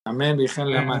Amén,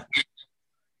 Virgen la Eh, Madre.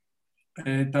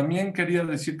 También quería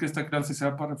decir que esta clase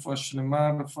sea para Refuah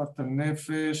Shlema, Refuat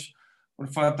Nefesh,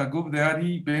 Refuat Agub de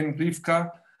Ari Ben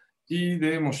Rivka y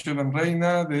de Moshe Ben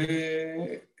Reina,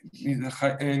 de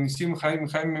Nisim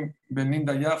Jaime Ben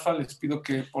Linda Yafa. Les pido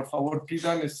que por favor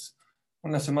pidan, es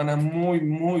una semana muy,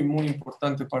 muy, muy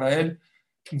importante para él.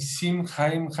 Nisim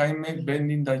Jaime Ben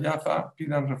Linda Yafa,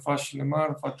 pidan Refuah Shlema,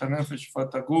 Refuat Nefesh,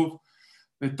 Refuat Agub,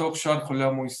 de Tok Shar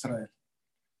Joleamo Israel.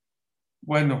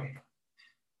 Bueno,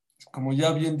 como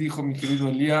ya bien dijo mi querido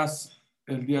Elías,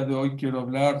 el día de hoy quiero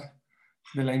hablar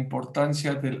de la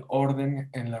importancia del orden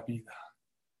en la vida.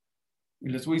 Y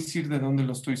les voy a decir de dónde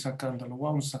lo estoy sacando. Lo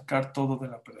vamos a sacar todo de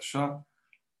la Perashá.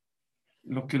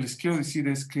 Lo que les quiero decir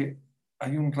es que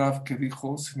hay un Rav que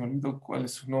dijo, se me olvidó cuál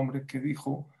es su nombre, que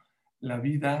dijo, la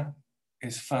vida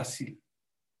es fácil.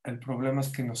 El problema es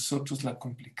que nosotros la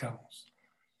complicamos.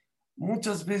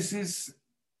 Muchas veces,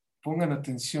 pongan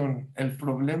atención, el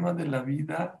problema de la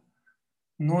vida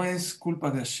no es culpa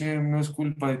de Hashem, no es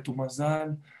culpa de tu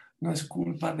mazal, no es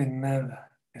culpa de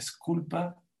nada, es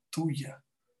culpa tuya.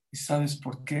 ¿Y sabes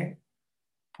por qué?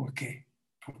 ¿Por qué?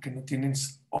 Porque no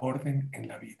tienes orden en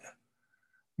la vida,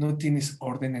 no tienes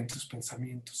orden en tus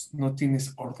pensamientos, no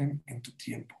tienes orden en tu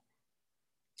tiempo.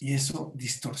 Y eso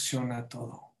distorsiona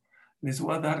todo. Les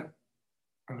voy a dar,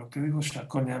 a lo que digo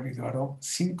Shakon y Abidaro,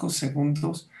 5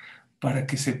 segundos para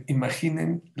que se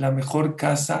imaginen la mejor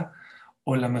casa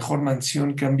o la mejor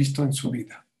mansión que han visto en su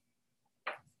vida.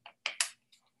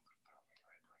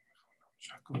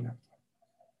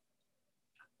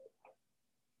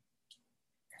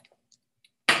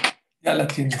 Ya la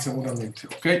tienen seguramente,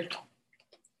 ¿ok?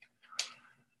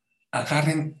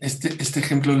 Agarren, este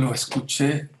ejemplo lo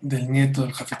escuché del nieto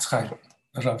del Hafetz Haim,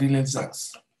 Rabbi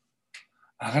Elzaz.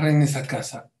 Agarren esa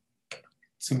casa,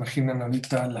 se imaginan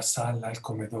ahorita la sala, el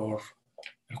comedor,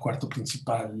 el cuarto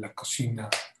principal, la cocina,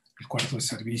 el cuarto de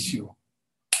servicio.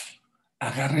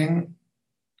 Agarren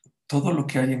todo lo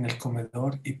que hay en el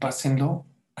comedor y pásenlo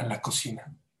a la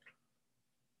cocina.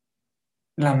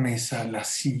 La mesa, las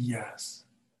sillas,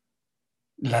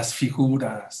 las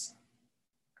figuras.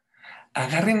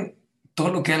 Agarren todo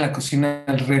lo que hay en la cocina,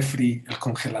 el refri, el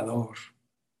congelador,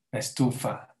 la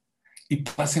estufa, y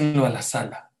pásenlo a la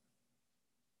sala.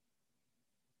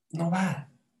 No va.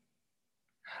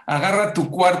 Agarra tu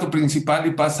cuarto principal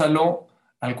y pásalo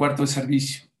al cuarto de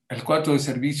servicio. El cuarto de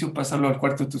servicio, pásalo al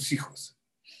cuarto de tus hijos.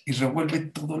 Y revuelve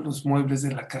todos los muebles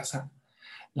de la casa.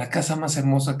 La casa más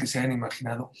hermosa que se hayan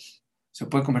imaginado se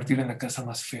puede convertir en la casa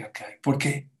más fea que hay. ¿Por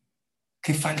qué?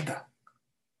 ¿Qué falta?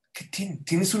 ¿Qué tienes?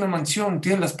 Tienes una mansión,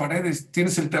 tienes las paredes,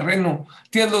 tienes el terreno,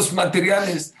 tienes los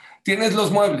materiales, tienes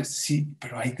los muebles. Sí,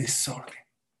 pero hay desorden.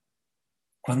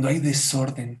 Cuando hay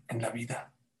desorden en la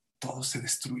vida, todo se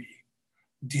destruye.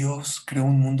 Dios creó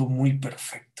un mundo muy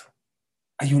perfecto.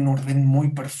 Hay un orden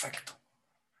muy perfecto.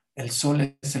 El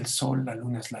sol es el sol, la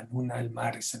luna es la luna, el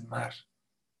mar es el mar.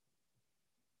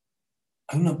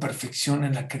 Hay una perfección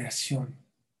en la creación.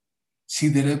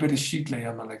 Sidere Bereshit le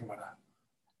llama la Gemara.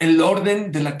 El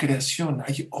orden de la creación,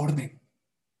 hay orden.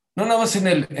 No nada más en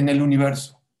el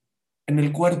universo, en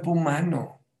el cuerpo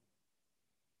humano.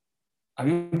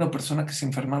 Había una persona que se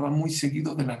enfermaba muy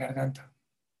seguido de la garganta.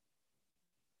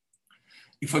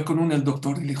 Y fue con el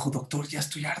doctor y le dijo, doctor, ya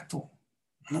estoy harto.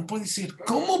 No puede ser.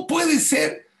 ¿Cómo puede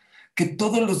ser que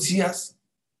todos los días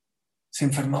se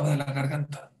enfermaba de la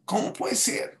garganta? ¿Cómo puede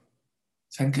ser?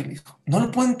 ¿Saben qué le dijo? No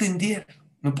lo puedo entender.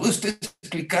 ¿Me puede usted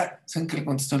explicar? ¿Saben qué le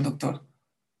contestó el doctor?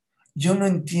 Yo no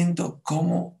entiendo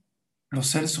cómo los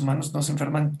seres humanos no se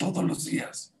enferman todos los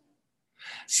días.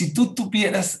 Si tú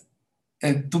tuvieras,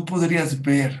 tú podrías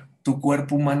ver tu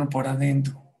cuerpo humano por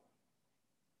adentro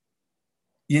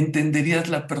y entenderías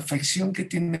la perfección que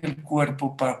tiene el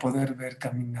cuerpo para poder ver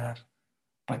caminar,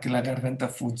 para que la garganta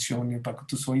funcione, para que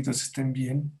tus oídos estén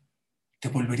bien, te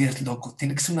volverías loco.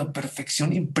 Tiene que ser una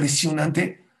perfección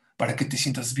impresionante para que te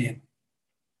sientas bien.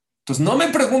 Entonces, no me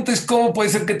preguntes cómo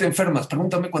puede ser que te enfermas,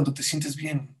 pregúntame cuando te sientes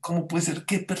bien. ¿Cómo puede ser?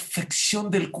 ¿Qué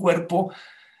perfección del cuerpo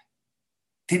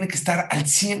tiene que estar al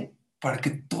 100 para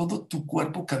que todo tu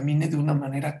cuerpo camine de una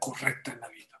manera correcta en la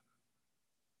vida?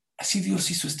 Así Dios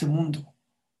hizo este mundo.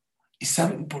 ¿Y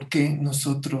saben por qué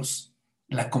nosotros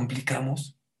la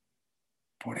complicamos?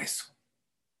 Por eso,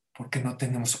 porque no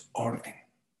tenemos orden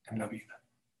en la vida.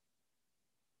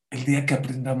 El día que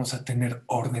aprendamos a tener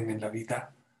orden en la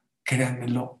vida,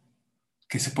 créanmelo,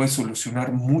 que se puede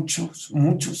solucionar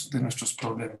muchos de nuestros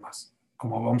problemas,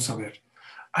 como vamos a ver.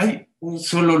 Hay un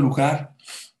solo lugar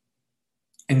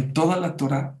en toda la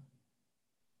Torah,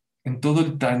 en todo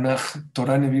el Tanaj,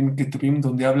 Torah Nevim, Ketuvim,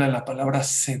 donde habla la palabra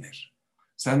Seder.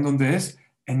 ¿Saben dónde es?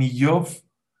 En Iyov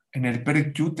en el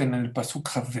Perek Yut, en el Pasuk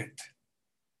Havet,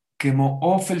 que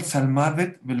Mo'ofel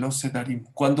Salmavet Velo Sedarim.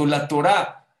 Cuando la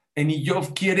Torá en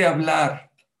Iyov quiere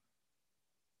hablar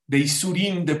de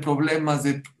Isurim, de problemas,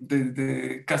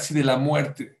 casi de la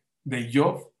muerte de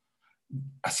Iyov,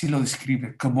 así lo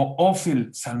describe, como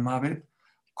Ofel Salmavet,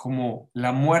 como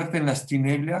la muerte en las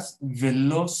tinieblas,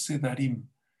 Velo Sedarim,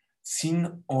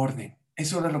 sin orden.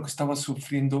 Eso era lo que estaba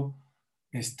sufriendo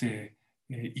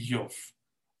Iyov.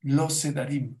 Los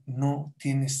Sedarim, no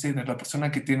tiene ceder. La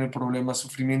persona que tiene problemas,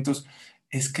 sufrimientos,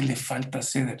 es que le falta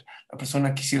ceder. La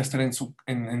persona quisiera estar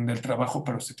en el trabajo,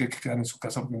 pero se tiene que quedar en su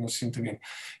casa porque no se siente bien.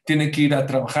 Tiene que ir a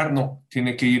trabajar, no.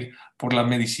 Tiene que ir por la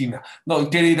medicina. No,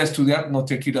 quiere ir a estudiar, no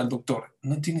tiene que ir al doctor.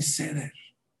 No tiene ceder.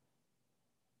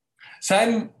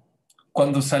 ¿Saben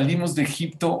cuando salimos de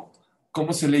Egipto,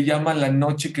 cómo se le llama la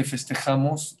noche que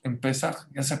festejamos en Pesaj?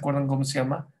 ¿Ya se acuerdan cómo se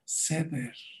llama?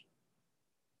 Ceder.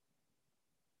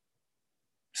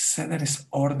 Ceder es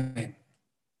orden.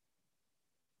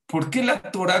 ¿Por qué la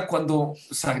Torah cuando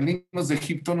salimos de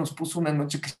Egipto nos puso una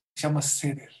noche que se llama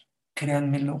Ceder?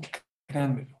 Créanmelo,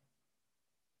 créanmelo,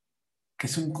 que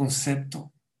es un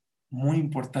concepto muy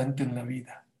importante en la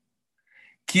vida.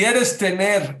 ¿Quieres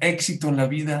tener éxito en la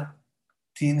vida?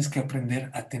 Tienes que aprender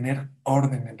a tener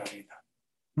orden en la vida.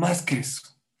 Más que eso.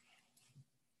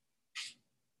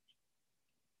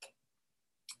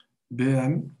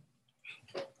 Vean,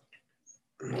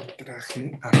 lo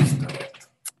traje a esta.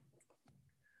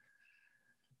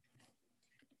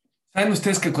 ¿Saben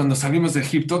ustedes que cuando salimos de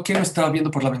Egipto, quién nos estaba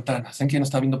viendo por la ventana? ¿Saben quién nos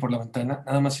estaba viendo por la ventana?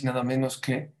 Nada más y nada menos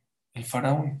que el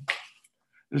faraón.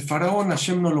 El faraón,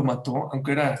 Hashem no lo mató,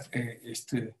 aunque era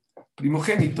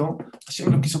primogénito.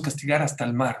 Hashem lo quiso castigar hasta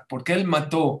el mar, porque él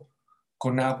mató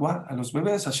con agua a los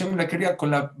bebés. Hashem le quería, con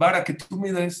la vara que tú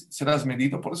mides, serás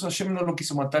medido. Por eso Hashem no lo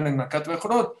quiso matar en Macat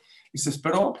Bejorot y se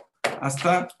esperó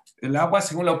hasta el agua,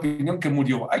 según la opinión, que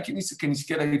murió. Hay quien dice que ni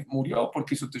siquiera murió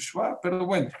porque hizo Teshuvah, pero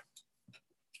bueno.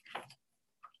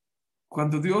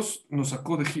 Cuando Dios nos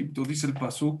sacó de Egipto, dice el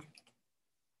Pasuk,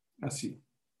 así.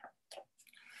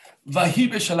 Vahi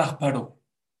beshalach paró.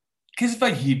 ¿Qué es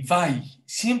Vahi? Vahi.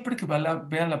 Siempre que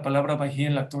vean la palabra Vahi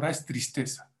en la Torah es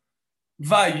tristeza.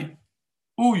 Vahi.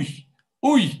 Uy.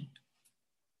 Uy.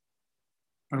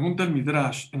 Pregunta el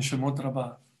Midrash en Shemot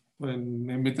Rabbah,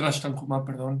 en Midrash Tanjumá,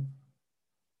 perdón.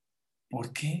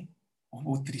 ¿Por qué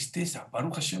hubo tristeza?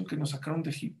 Baruch Hashem que nos sacaron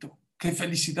de Egipto. Qué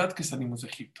felicidad que salimos de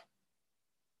Egipto.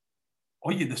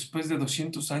 Oye, después de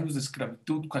 200 años de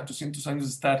esclavitud, 400 años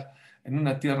de estar en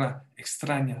una tierra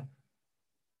extraña,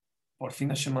 por fin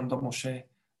Hashem mandó a Moshe,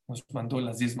 nos mandó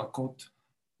las 10 Makot,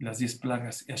 las 10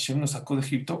 plagas, y Hashem nos sacó de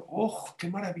Egipto. ¡Oh,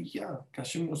 qué maravilla que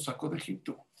Hashem nos sacó de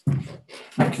Egipto!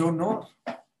 ¡Qué honor!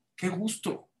 ¡Qué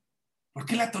gusto! ¿Por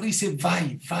qué la Torah dice,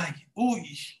 vai, vai?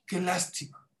 ¡Uy, qué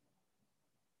lástima!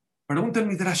 Pregunta el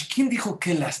Midrash, ¿quién dijo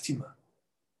qué lástima?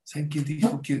 ¿Saben quién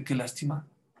dijo qué lástima?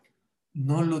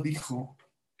 No lo dijo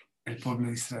el pueblo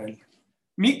de Israel.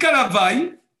 Mi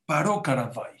Caravai paró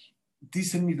Caravai.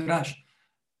 Dice el Midrash,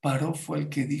 paró fue el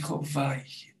que dijo, vai,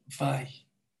 vai.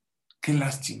 Qué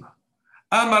lástima.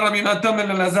 Amar Rabbi Natan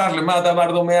ben Elazar, le mada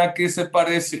Bardomea, ¿a qué se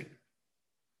parece?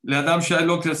 Le Adam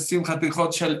Shailot Yasim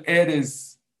Hatijot Shel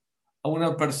Erez, a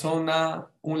una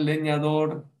persona, un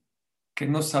leñador que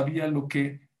no sabía lo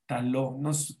que taló,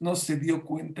 no se dio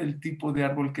cuenta el tipo de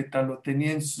árbol que taló.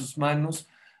 Tenía en sus manos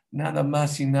nada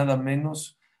más y nada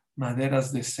menos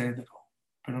maderas de cedro,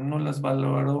 pero no las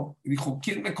valoró. Dijo,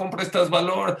 ¿quién me compra estas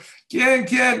valores?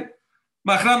 ¿Quién?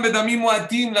 Mahram Bedamim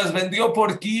Muatim las vendió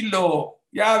por kilo.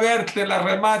 Ya a ver, te las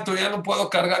remato, ya no puedo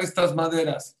cargar estas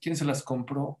maderas. ¿Quién se las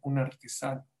compró? Un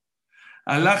artesano.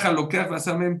 Alaja lo que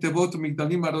rasamente voto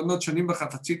migdalim aronot shonim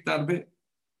b'chafatzit tarbe.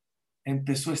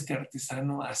 Empezó este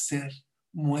artesano a hacer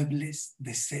muebles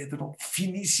de cedro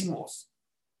finísimos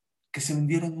que se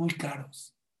vendieron muy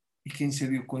caros. ¿Y quién se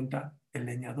dio cuenta? El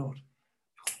leñador.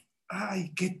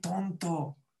 ¡Ay, qué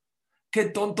tonto! ¡Qué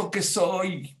tonto que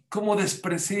soy! ¿Cómo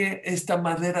desprecié esta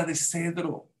madera de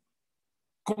cedro?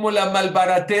 ¿Cómo la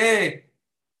malbaraté?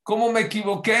 ¿Cómo me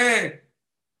equivoqué?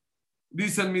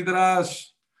 Dice el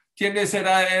Midrash. ¿Quién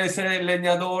era ese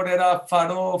leñador? Era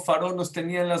Faró. Faró nos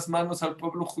tenía en las manos al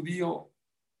pueblo judío.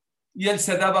 Y él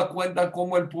se daba cuenta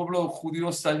cómo el pueblo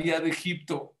judío salía de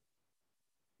Egipto.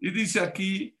 Y dice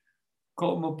aquí,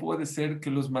 ¿cómo puede ser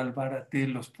que los malbaraté?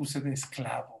 Los puse de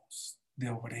esclavos, de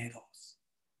obreros,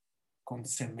 con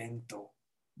cemento,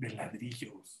 de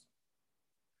ladrillos.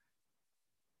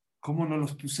 ¿Cómo no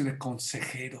los puse de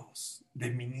consejeros, de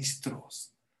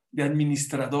ministros, de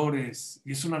administradores?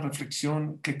 Y es una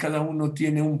reflexión que cada uno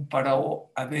tiene un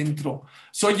parao adentro.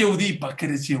 Soy Yehudí, ¿para qué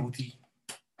eres Yehudí?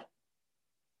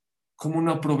 ¿Cómo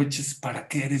no aproveches para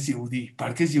qué eres Yehudí?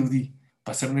 ¿Para qué es Yehudí?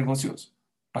 ¿Para hacer negocios?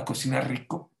 ¿Para cocinar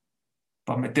rico?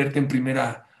 ¿Para meterte en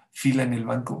primera fila en el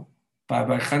banco? ¿Para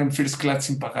viajar en first class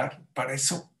sin pagar? Para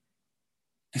eso.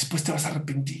 Después te vas a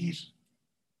arrepentir.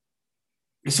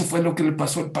 Eso fue lo que le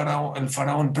pasó al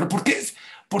faraón. ¿Pero por qué?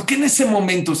 ¿Por qué en ese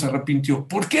momento se arrepintió?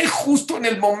 ¿Por qué justo en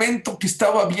el momento que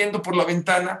estaba viendo por la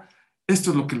ventana?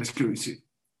 Esto es lo que les quiero decir.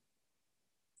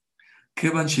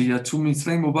 כיוון שיצאו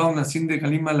ממצרים ובאו נסים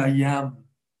דגלים על הים.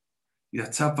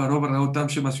 יצא פרעה וראה אותם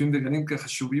שמסויים דגלים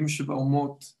כחשובים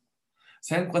שבאומות.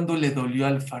 ¿Saben cuándo le dolió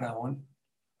al faraón?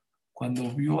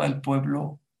 Cuando vio al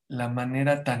pueblo la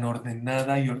manera tan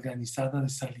ordenada y organizada de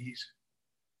salir.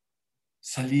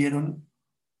 Salieron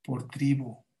por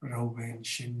tribu, Reuben,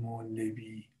 Shimón,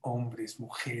 Leví, hombres,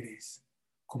 mujeres,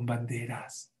 con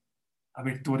banderas. A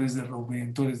ver, tú eres de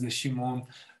Reuben, tú eres de Shimón.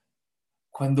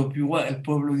 Cuando vio al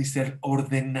pueblo, dice,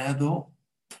 ordenado,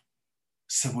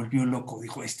 se volvió loco.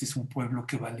 Dijo, este es un pueblo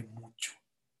que vale mucho.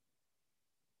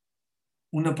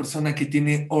 Una persona que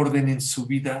tiene orden en su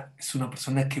vida es una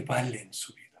persona que vale en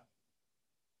su vida.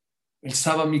 El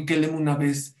Saba Mikelem una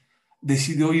vez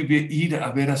decidió ir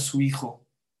a ver a su hijo,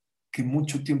 que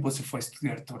mucho tiempo se fue a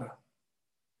estudiar Torah.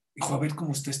 Dijo, a ver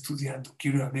cómo está estudiando,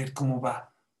 quiero ir a ver cómo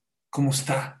va, cómo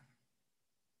está.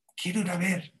 Quiero ir a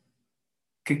ver.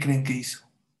 ¿Qué creen que hizo?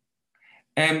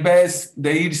 En vez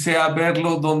de irse a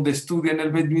verlo donde estudia en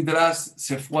el Bet Midrash,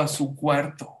 se fue a su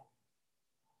cuarto,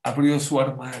 abrió su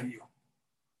armario,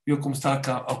 vio cómo estaban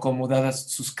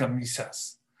acomodadas sus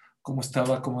camisas, cómo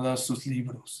estaban acomodados sus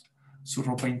libros, su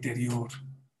ropa interior,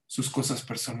 sus cosas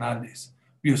personales,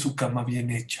 vio su cama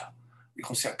bien hecha.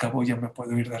 Dijo, se acabó, ya me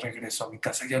puedo ir de regreso a mi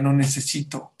casa, ya no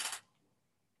necesito.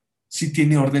 Si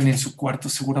tiene orden en su cuarto,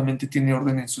 seguramente tiene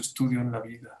orden en su estudio en la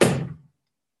vida.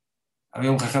 Había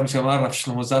un jajam que se llamaba Rav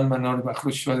Shlomo Zalman, ahora bajo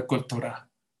Shiva de Kol Torah.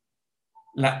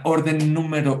 La orden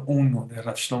número 1 de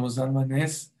Rav Shlomo Zalman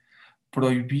es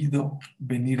prohibido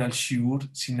venir al shiur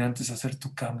sin antes hacer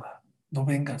tu cama. No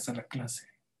vengas a la clase.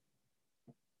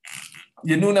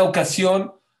 Y en una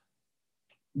ocasión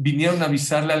vinieron a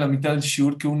avisarle a la mitad del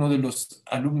shiur que uno de los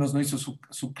alumnos no hizo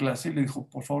su clase y le dijo,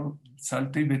 por favor,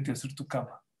 salte y vete a hacer tu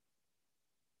cama.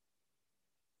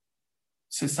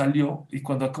 Se salió y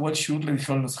cuando acabó el shiur le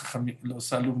dijeron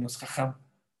los alumnos, jajam,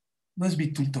 ¿no es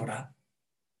Bitul Torah?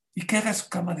 Y que haga su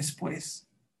cama después.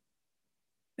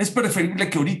 Es preferible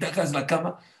que ahorita hagas la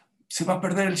cama, se va a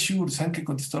perder el shiur. ¿Saben qué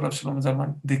contestó Rav Shlomo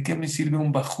Zalman? ¿De qué me sirve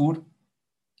un bajur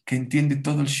que entiende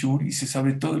todo el shiur y se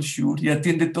sabe todo el shiur y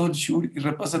atiende todo el shiur y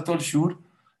repasa todo el shiur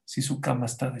si su cama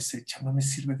está deshecha? No me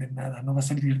sirve de nada, no va a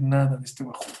salir nada de este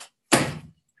bajur.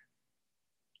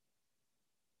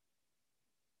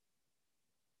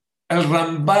 El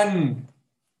Ramban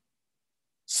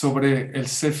sobre el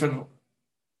Sefer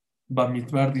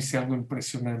Bamidbar dice algo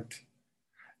impresionante.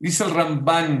 Dice el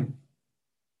Ramban,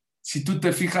 si tú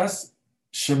te fijas,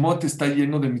 Shemot está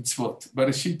lleno de mitzvot.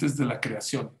 Bereshit es de la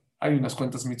creación. Hay unas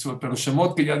cuantas mitzvot, pero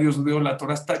Shemot, que ya Dios dio la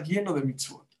Torah, está lleno de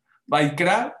mitzvot.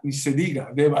 Vaikra, ni se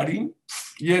diga. Devarim,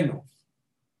 lleno.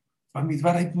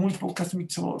 Bamidbar hay muy pocas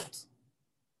mitzvot.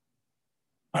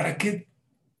 ¿Para qué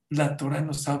la Torah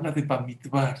nos habla de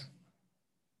Bamidbar?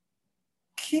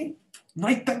 ¿Qué? No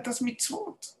hay tantas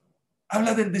mitzvot.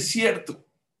 Habla del desierto.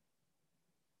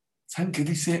 ¿Saben qué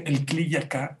dice el Kli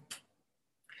Yakar?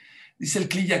 Dice el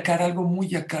Kli Yakar algo muy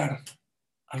yakar,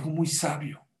 algo muy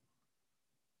sabio.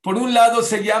 Por un lado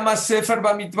se llama Sefer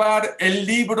Bamidbar, el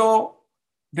libro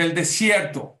del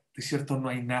desierto. Desierto no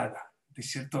hay nada.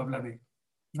 Desierto habla de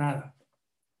nada.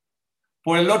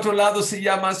 Por el otro lado se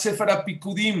llama Sefer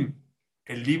Apikudim,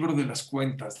 el libro de las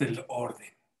cuentas, del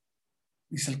orden.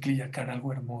 Dice el Kli Yakar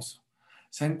algo hermoso.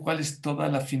 ¿Saben cuál es toda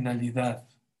la finalidad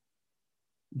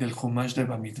del Humash de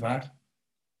Bamidbar?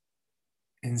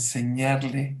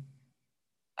 Enseñarle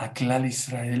a Klal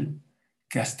Israel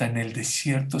que hasta en el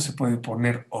desierto se puede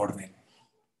poner orden.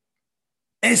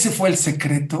 Ese fue el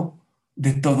secreto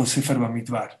de todo Sefer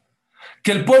Bamidbar.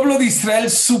 Que el pueblo de Israel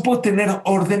supo tener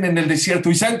orden en el desierto.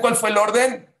 ¿Y saben cuál fue el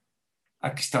orden?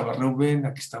 Aquí estaba Reuben,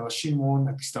 aquí estaba Shimón,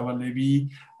 aquí estaba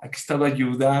Leví, aquí estaba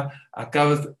Judá,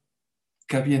 acá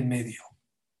que había en medio.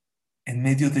 En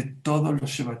medio de todos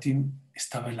los Shevatim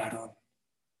estaba el Aarón,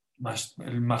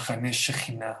 el Mahané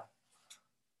Shejinah.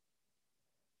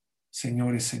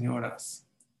 Señores, señoras,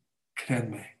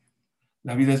 créanme,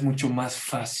 la vida es mucho más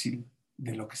fácil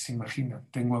de lo que se imaginan.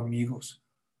 Tengo amigos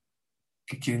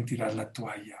que quieren tirar la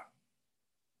toalla,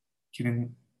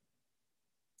 quieren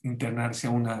internarse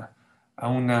a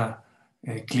una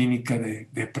clínica de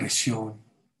depresión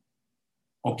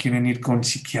o quieren ir con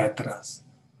psiquiatras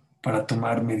para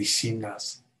tomar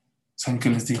medicinas. ¿Saben qué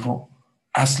les digo?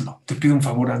 hazlo. Te pido un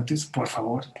favor antes, por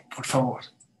favor, por favor.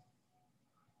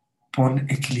 Pon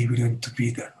equilibrio en tu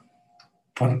vida.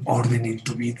 Pon orden en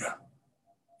tu vida.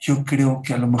 Yo creo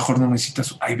que a lo mejor no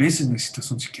necesitas, hay veces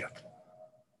necesitas un psiquiatra,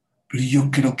 pero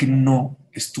yo creo que no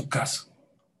es tu caso.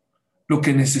 Lo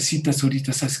que necesitas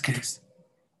ahorita, ¿sabes qué es?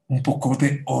 Un poco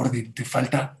de orden. Te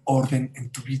falta orden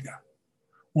en tu vida.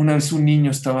 Una vez un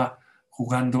niño estaba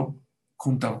jugando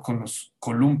junto con los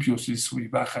columpios y sub y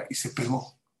baja y se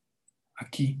pegó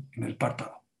aquí en el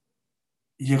párpado.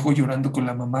 Y llegó llorando con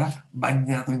la mamá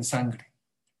bañado en sangre.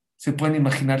 ¿Se pueden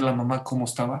imaginar la mamá cómo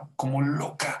estaba? Como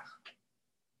loca.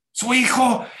 Su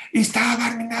hijo estaba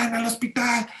Arminán al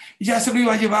hospital y ya se lo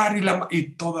iba a llevar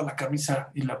y toda la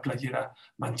camisa y la playera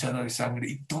manchada de sangre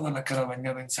y toda la cara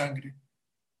bañada en sangre.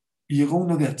 Y llegó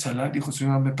uno de Atzalá y dijo,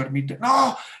 señora, ¿me permite?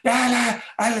 No, ya,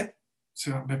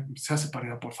 señora, se hace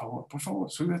para allá, por favor,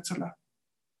 soy de Atzalá.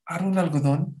 Agarró un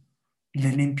algodón,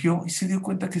 le limpió y se dio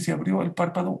cuenta que se abrió el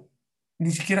párpado,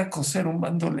 ni siquiera coser un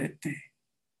bandolete.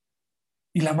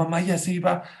 Y la mamá ya se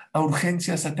iba a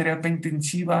urgencias, a terapia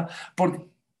intensiva,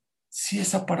 porque si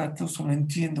es aparatoso, lo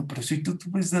entiendo, pero si tú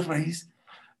ves de raíz,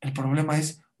 el problema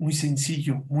es muy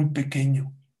sencillo, muy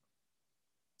pequeño.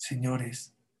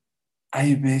 Señores,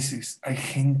 hay veces, hay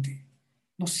gente,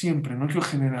 no siempre, no quiero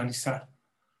generalizar,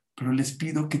 pero les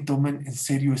pido que tomen en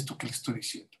serio esto que les estoy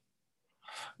diciendo.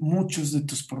 Muchos de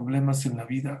tus problemas en la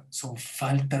vida son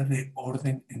falta de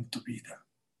orden en tu vida.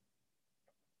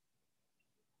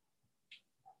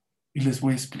 Y les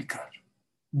voy a explicar.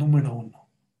 Número 1.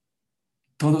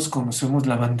 Todos conocemos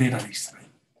la bandera de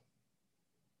Israel.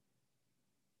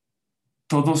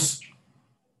 Todos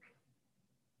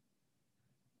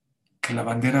que la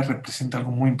bandera representa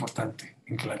algo muy importante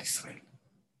en Clar Israel.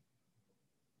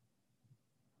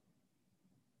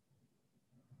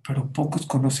 Pero pocos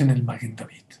conocen el Maguen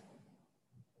David.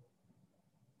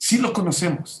 Sí lo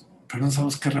conocemos, pero no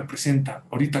sabemos qué representa.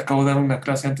 Ahorita acabo de dar una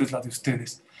clase antes, la de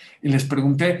ustedes, y les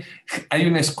pregunté, hay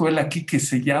una escuela aquí que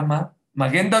se llama,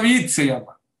 Maguen David se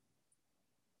llama.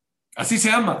 Así se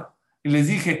llama. Y les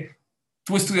dije,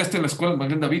 ¿tú estudiaste en la escuela de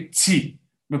Maguen David? Sí.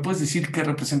 ¿Me puedes decir qué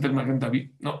representa el Maguen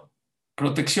David? No.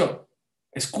 Protección.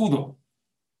 Escudo.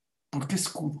 ¿Por qué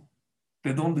escudo?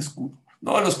 ¿De dónde escudo?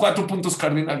 No, los 4 puntos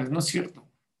cardinales. No es cierto.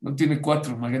 No tiene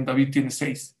 4. Maguen David tiene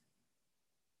 6.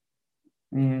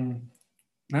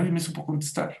 Nadie me supo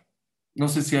contestar. No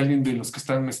sé si alguien de los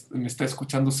que me está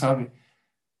escuchando sabe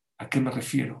a qué me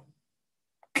refiero.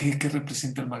 ¿Qué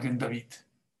representa el Maguen David?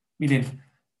 Miren,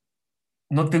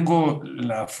 no tengo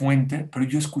la fuente, pero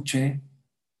yo escuché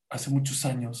hace muchos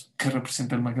años qué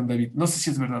representa el Maguen David. No sé si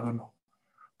es verdad o no,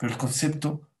 pero el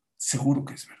concepto seguro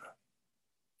que es verdad.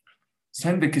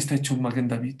 ¿Saben de qué está hecho un Maguen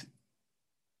David?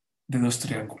 De 2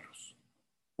 triángulos.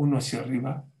 Uno hacia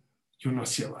arriba y uno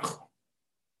hacia abajo.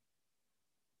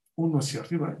 Uno hacia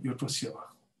arriba y otro hacia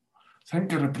abajo. ¿Saben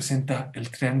qué representa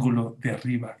el triángulo de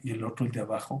arriba y el otro el de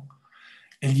abajo?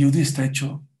 El Yehudí está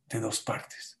hecho de 2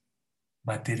 partes,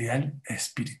 material e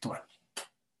espiritual.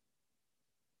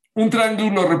 Un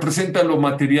triángulo representa lo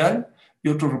material y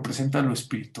otro representa lo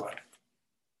espiritual.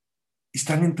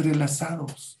 Están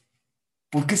entrelazados,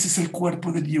 porque ese es el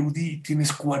cuerpo del Yehudí.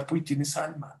 Tienes cuerpo y tienes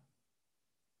alma.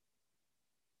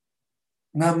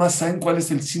 Nada más saben cuál es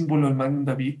el símbolo del Maguen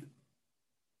David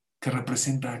que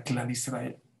representa a Clan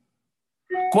Israel.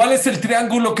 ¿Cuál es el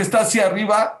triángulo que está hacia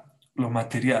arriba? Lo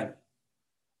material.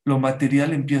 Lo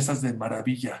material empiezas de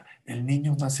maravilla. El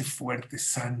niño nace fuerte,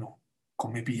 sano,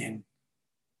 come bien,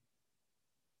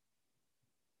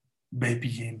 ve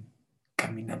bien,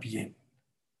 camina bien,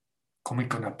 come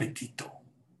con apetito,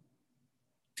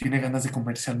 tiene ganas de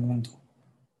comerse al mundo.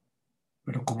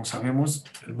 Pero como sabemos,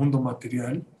 el mundo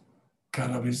material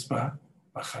cada vez va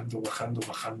bajando.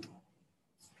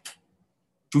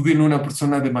 Tú dile a una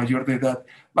persona de mayor de edad,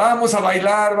 vamos a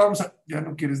bailar, ya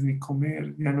no quieres ni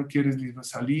comer, ya no quieres ni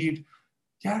salir,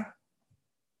 ya.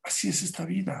 Así es esta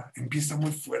vida. Empieza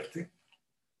muy fuerte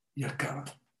y acaba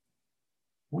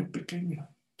muy pequeña.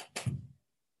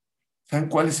 ¿Saben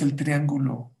cuál es el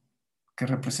triángulo que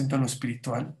representa lo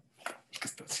espiritual? El que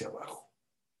está hacia abajo.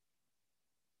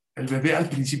 El bebé al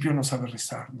principio no sabe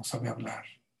rezar, no sabe hablar,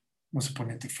 no se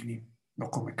pone tefilín,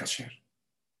 no come kasher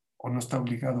o no está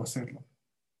obligado a hacerlo.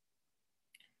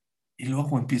 Y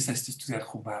luego empieza a estudiar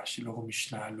Humash, y luego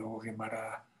Mishnah, luego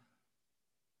Gemara.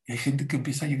 Y hay gente que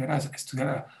empieza a llegar a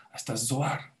estudiar hasta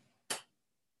Zohar.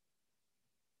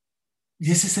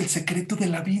 Y ese es el secreto de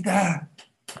la vida.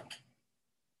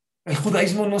 El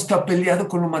judaísmo no está peleado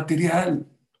con lo material.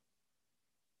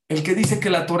 El que dice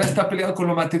que la Torah está peleada con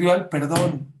lo material,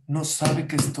 perdón, no sabe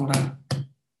qué es Torah.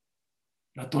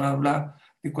 La Torah habla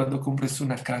de cuando compres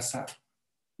una casa,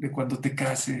 de cuando te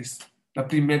cases. La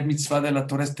primer mitzvah de la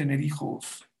Torah es tener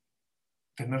hijos,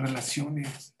 tener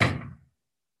relaciones.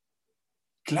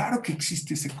 Claro que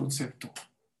existe ese concepto.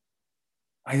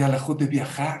 Hay alajot de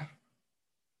viajar,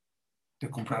 de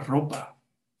comprar ropa.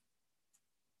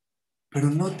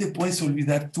 Pero no te puedes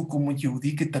olvidar tú como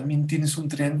Yehudí que también tienes un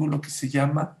triángulo que se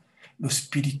llama lo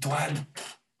espiritual.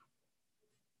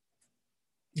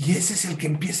 Y ese es el que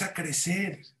empieza a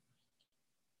crecer.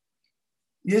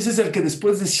 Y ese es el que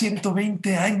después de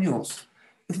 120 años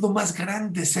es lo más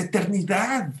grande, es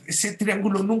eternidad. Ese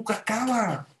triángulo nunca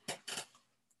acaba.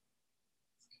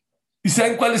 ¿Y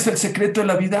saben cuál es el secreto de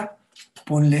la vida?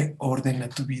 Ponle orden a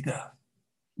tu vida.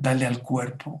 Dale al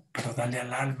cuerpo, pero dale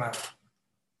al alma.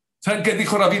 ¿Saben qué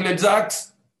dijo Rabbi Leib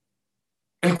Zaks?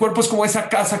 El cuerpo es como esa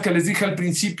casa que les dije al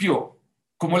principio,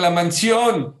 como la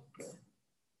mansión.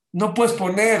 No puedes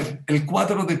poner el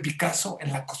cuadro de Picasso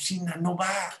en la cocina, no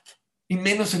va. Y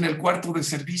menos en el cuarto de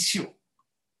servicio.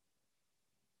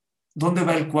 ¿Dónde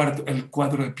va el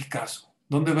cuadro de Picasso?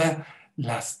 ¿Dónde van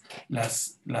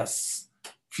las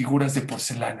figuras de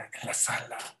porcelana? En la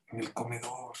sala, en el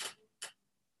comedor.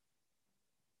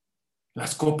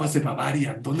 Las copas de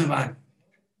Bavaria, ¿dónde van?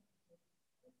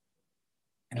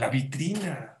 En la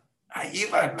vitrina. Ahí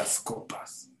van las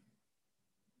copas.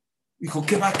 Dijo,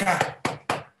 ¿qué va acá?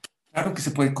 Claro que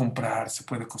se puede comprar, se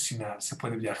puede cocinar, se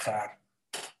puede viajar.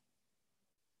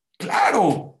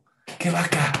 ¡Claro! ¿Qué va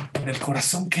acá? En el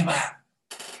corazón, ¿qué va?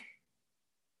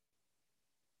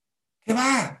 ¿Qué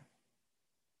va?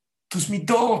 Tus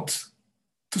mitot,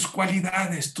 tus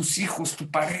cualidades, tus hijos,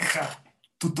 tu pareja,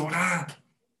 tu Torah,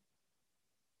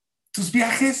 tus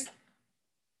viajes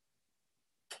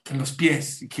en los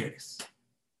pies, si quieres.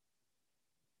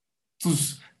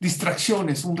 Tus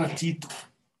distracciones, un ratito.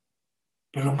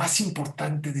 Pero lo más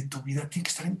importante de tu vida tiene que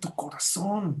estar en tu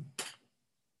corazón.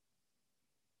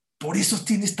 Por eso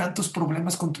tienes tantos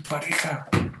problemas con tu pareja.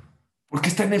 Porque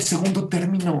está en el segundo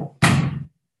término.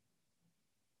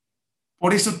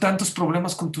 Por eso tantos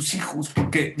problemas con tus hijos.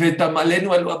 Porque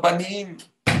Betamalenu al-Banim.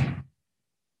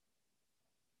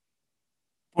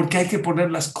 Porque hay que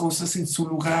poner las cosas en su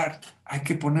lugar. Hay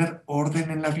que poner orden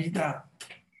en la vida.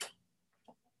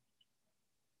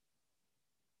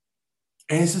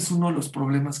 Ese es uno de los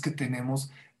problemas que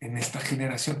tenemos en esta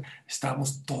generación.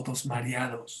 Estamos todos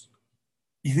mareados.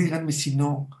 Y díganme si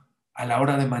no, a la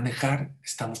hora de manejar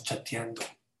estamos chateando.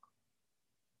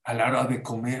 A la hora de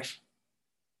comer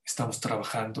estamos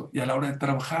trabajando. Y a la hora de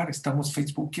trabajar estamos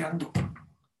facebookeando.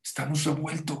 Estamos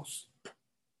revueltos.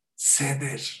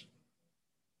 Ceder.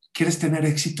 ¿Quieres tener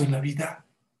éxito en la vida?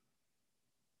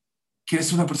 ¿Quieres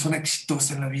ser una persona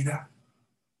exitosa en la vida?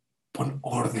 Pon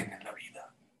orden en la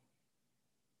vida.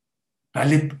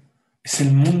 Dale, es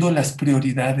el mundo de las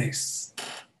prioridades.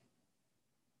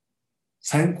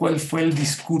 ¿Saben cuál fue el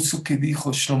discurso que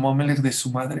dijo Shlomo Amelech de su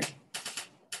madre?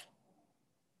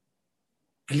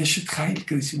 El Eshet Hail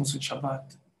que decimos en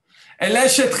Shabbat. El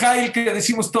Eshet Hail que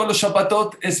decimos todos los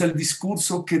Shabbatot es el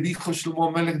discurso que dijo Shlomo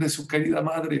Amelech de su querida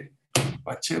madre,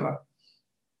 Batsheva.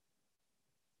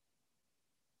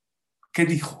 ¿Qué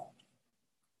dijo?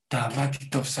 Ta'amat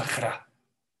Tov Sahra.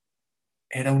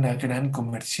 Era una gran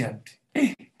comerciante.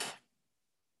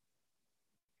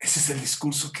 Ese es el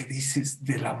discurso que dices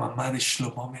de la mamá de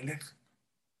Shlomo Amelech.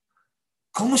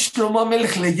 ¿Cómo Shlomo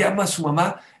Amelech le llama a su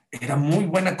mamá? Era muy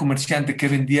buena comerciante que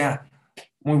vendía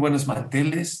muy buenos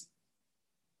manteles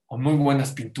o muy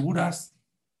buenas pinturas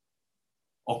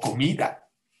o comida.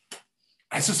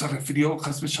 A eso se refirió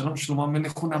Hasbe Shalom Shlomo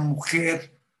Amelech, una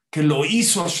mujer que lo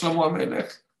hizo a Shlomo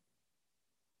Amelech.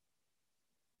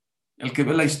 El que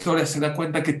ve la historia se da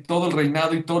cuenta que todo el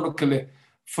reinado y todo lo que le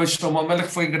fue Shlomo Amelech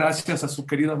fue gracias a su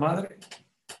querida madre.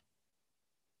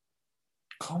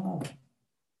 ¿Cómo?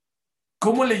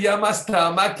 ¿Cómo le llamas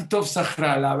Ta'amat Tov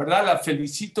Sahra? La verdad la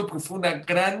felicito porque fue una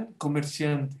gran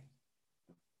comerciante.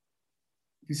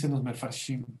 Dicen los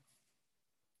Mefarshim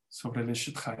sobre el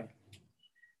Eshet Hail.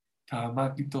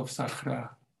 Ta'amat Tov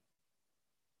Sahra.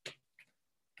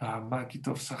 Ta'amat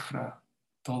Tov Sahra.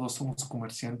 Todos somos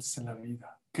comerciantes en la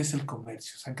vida. ¿Qué es el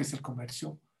comercio? ¿Saben qué es el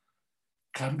comercio?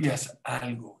 Cambias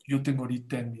algo. Yo tengo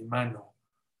ahorita en mi mano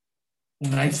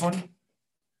un iPhone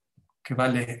que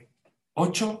vale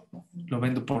 8, lo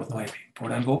vendo por 9.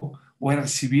 Por algo voy a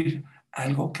recibir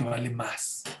algo que vale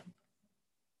más.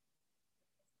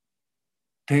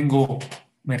 Tengo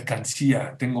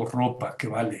mercancía, tengo ropa que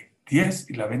vale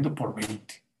 10 y la vendo por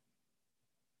 20.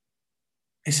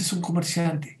 Ese es un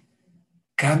comerciante.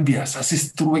 Cambias,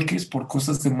 haces trueques por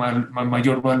cosas de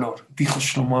mayor valor. Dijo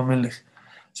Shlomo Amelech,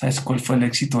 ¿sabes cuál fue el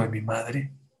éxito de mi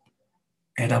madre?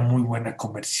 Era muy buena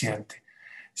comerciante.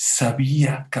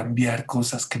 sabía cambiar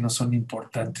cosas que no son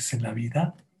importantes en la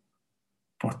vida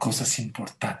por cosas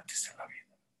importantes en la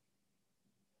vida.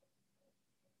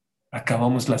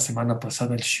 Acabamos la semana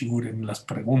pasada el shiur en las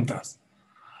preguntas.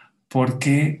 ¿Por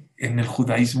qué en el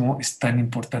judaísmo es tan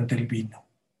importante el vino?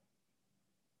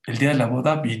 El día de la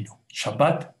boda, vino.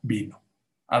 Shabbat, vino.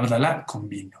 Abdalá, con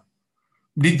vino.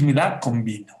 Brit Milá, con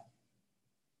vino.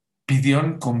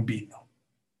 Pidión, con vino.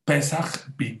 Pesach,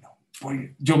 vino.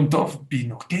 Yom Tov,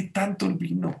 vino. ¿Qué tanto el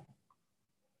vino?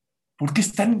 ¿Por qué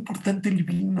es tan importante el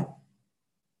vino?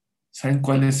 ¿Saben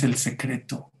cuál es el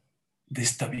secreto de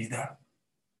esta vida?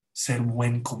 Ser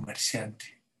buen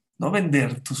comerciante. No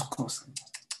vender tus cosas.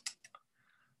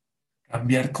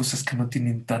 Cambiar cosas que no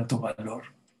tienen tanto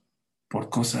valor por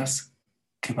cosas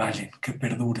que valen, que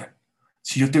perduran.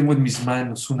 Si yo tengo en mis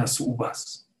manos unas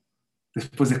uvas,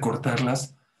 después de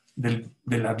cortarlas de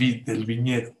la vid, del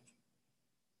viñedo,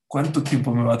 ¿cuánto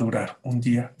tiempo me va a durar? ¿Un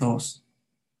día? ¿2?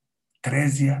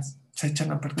 ¿3 días? Se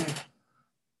echan a perder.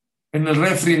 En el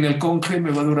refri, en el conge,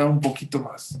 me va a durar un poquito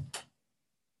más.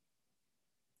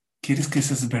 ¿Quieres que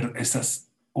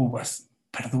esas uvas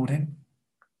perduren?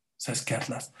 ¿Sabes qué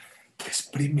hazlas?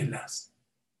 Exprímelas.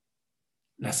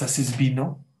 Las haces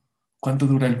vino. ¿Cuánto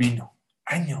dura el vino?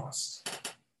 Años.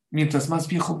 Mientras más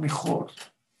viejo, mejor.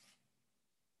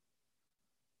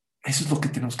 Eso es lo que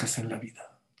tenemos que hacer en la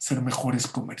vida. Ser mejores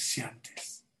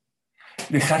comerciantes.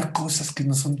 Dejar cosas que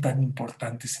no son tan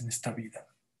importantes en esta vida.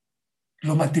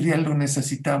 Lo material lo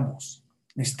necesitamos.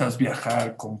 Necesitas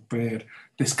viajar, comer,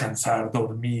 descansar,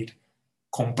 dormir,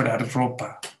 comprar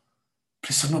ropa. Pero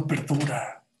eso no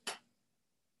perdura.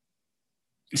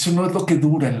 Eso no es lo que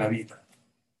dura en la vida.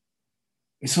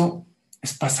 Eso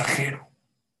es pasajero.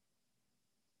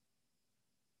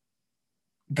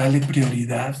 Dale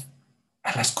prioridad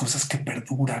a las cosas que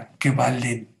perduran, que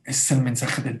valen. Ese es el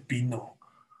mensaje del vino.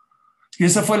 Y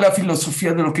esa fue la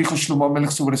filosofía de lo que dijo Shlomo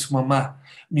Amelech sobre su mamá.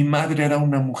 Mi madre era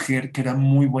una mujer que era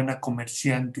muy buena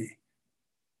comerciante.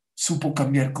 Supo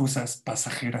cambiar cosas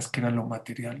pasajeras, que era lo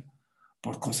material,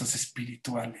 por cosas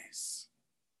espirituales.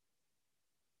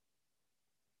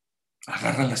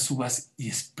 Agarra las uvas y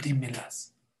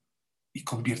exprímelas y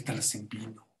conviértalas en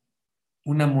vino.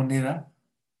 Una moneda,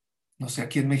 no sé,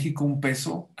 aquí en México un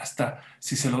peso, hasta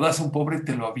si se lo das a un pobre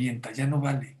te lo avienta, ya no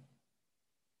vale.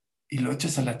 Y lo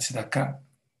echas a la tzedaká.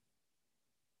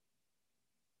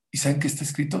 ¿Y saben qué está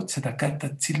escrito? Tzedaká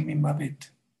tatzil mi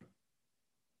mavet.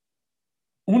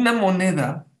 Una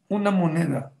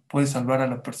moneda puede salvar a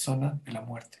la persona de la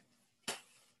muerte.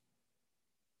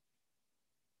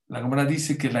 La Gemara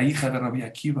dice que la hija de Rabbi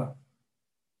Akiva,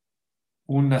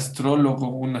 un astrólogo,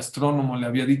 un astrónomo, le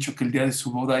había dicho que el día de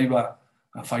su boda iba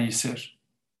a fallecer.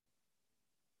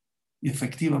 Y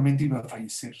efectivamente iba a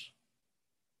fallecer.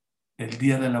 El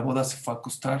día de la boda se fue a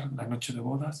acostar, la noche de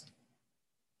bodas,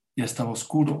 ya estaba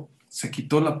oscuro, se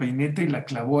quitó la peineta y la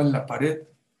clavó en la pared.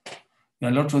 Y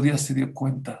al otro día se dio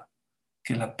cuenta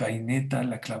que la peineta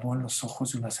la clavó en los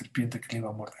ojos de una serpiente que le iba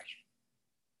a morder.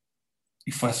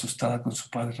 Y fue asustada con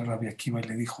su padre Rabbi Akiva y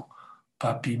le dijo,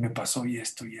 papi, me pasó y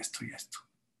esto, y esto, y esto.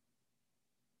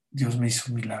 Dios me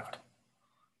hizo un milagro.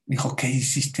 Dijo, ¿qué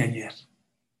hiciste ayer?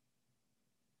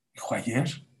 Dijo,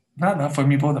 ¿ayer? Nada, fue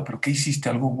mi boda, pero ¿qué hiciste?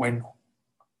 Algo bueno.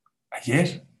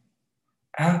 ¿Ayer?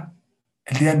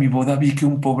 El día de mi boda vi que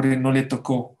un pobre no le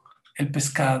tocó el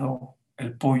pescado,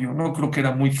 el pollo. No creo que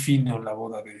era muy fino la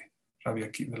boda de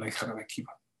la hija de Rabbi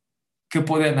Akiva. ¿Qué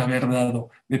podían haber dado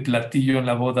de platillo en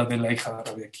la boda de la hija de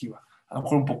Rabbi Akiva? A lo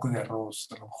mejor un poco de arroz,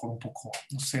 a lo mejor un poco,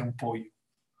 no sé, un pollo.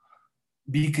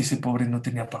 Vi que ese pobre no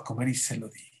tenía para comer y se lo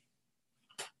di.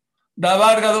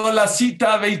 Dabar gadol la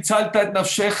cita, veitzalta et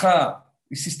nafsheja.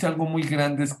 Hiciste algo muy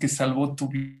grande que salvó tu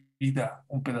vida.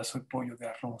 Un pedazo de pollo, de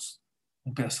arroz,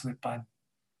 un pedazo de pan.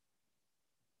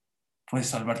 Puede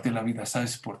salvarte la vida.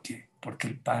 ¿Sabes por qué? Porque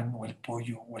el pan o el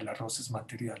pollo o el arroz es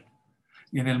material.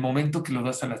 Y en el momento que lo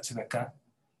das a la tzedaká,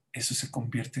 eso se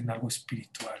convierte en algo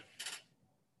espiritual.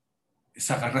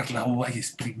 Es agarrar la uva y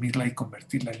exprimirla y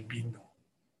convertirla en vino.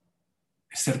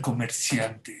 Es ser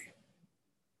comerciante.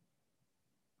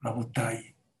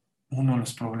 Rabotai, uno de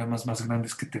los problemas más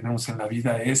grandes que tenemos en la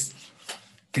vida es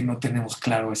que no tenemos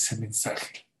claro ese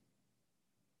mensaje.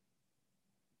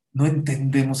 No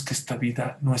entendemos que esta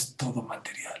vida no es todo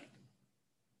material,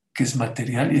 que es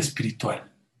material y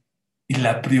espiritual. Y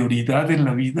la prioridad en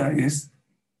la vida es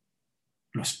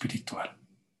lo espiritual.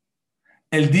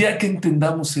 El día que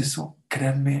entendamos eso,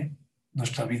 créanme,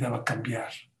 nuestra vida va a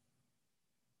cambiar.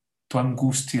 Tu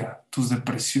angustia, tus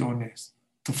depresiones,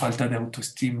 tu falta de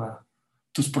autoestima,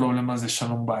 tus problemas de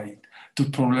Shalom Bayit, tus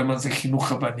problemas de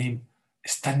Jinuj Habanim,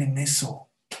 están en eso.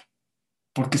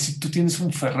 Porque si tú tienes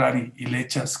un Ferrari y le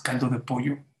echas caldo de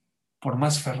pollo, por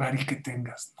más Ferrari que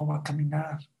tengas, no va a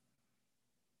caminar.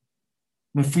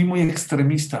 Me fui muy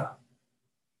extremista.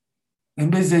 En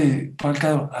vez de, para el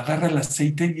caldo, agarra el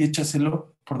aceite y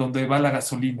échaselo por donde va la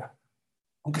gasolina.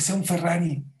 Aunque sea un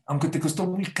Ferrari, aunque te costó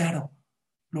muy caro,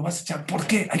 lo vas a echar. ¿Por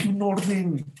qué? Hay un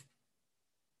orden.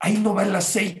 Ahí no va el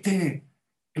aceite.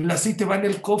 El aceite va en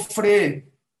el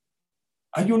cofre.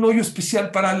 Hay un hoyo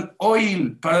especial para el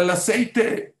oil, para el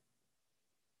aceite.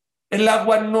 El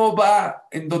agua no va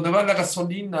en donde va la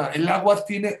gasolina. El agua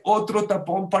tiene otro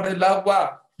tapón para el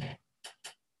agua.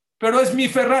 Pero es mi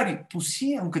Ferrari. Pues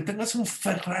sí, aunque tengas un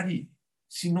Ferrari,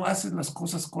 si no haces las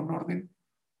cosas con orden,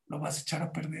 lo vas a echar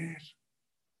a perder.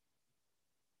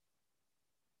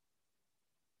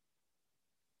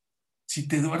 Si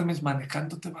te duermes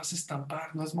manejando, te vas a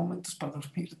estampar. No es momentos para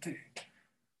dormirte.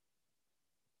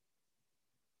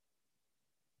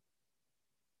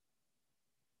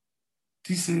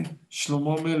 Dice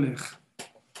Shlomo Melech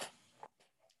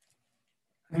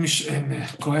en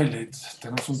Coelet,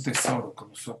 tenemos un tesoro con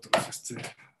nosotros.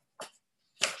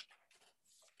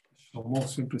 Shlomo,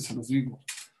 siempre se los digo.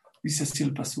 Dice así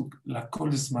el pasuk, la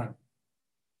kolesman,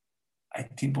 hay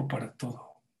tiempo para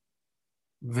todo.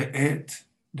 Ve'et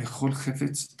lechol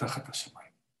chefetz tachat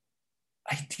hashamayim.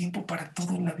 Hay tiempo para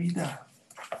todo en la vida.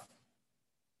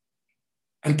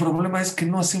 El problema es que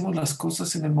no hacemos las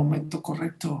cosas en el momento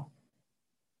correcto.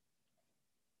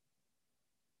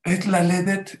 Et la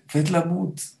ledet, vet la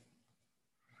mut.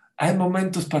 Hay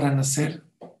momentos para nacer,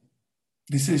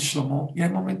 dice Shlomo, y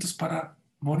hay momentos para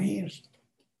morir.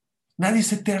 Nadie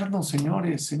es eterno,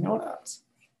 señores, señoras.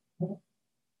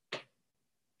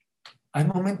 Hay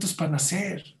momentos para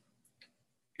nacer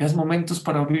y hay momentos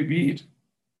para vivir.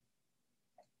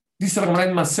 Dice la Gemara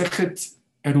en Masejet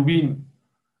Erubin,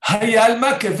 hay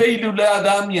alma que ve y le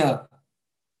adamia.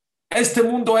 Este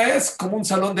mundo es como un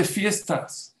salón de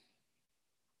fiestas.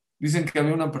 Dicen que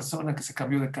había una persona que se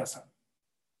cambió de casa.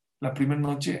 La primera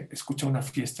noche escucha una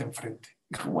fiesta enfrente.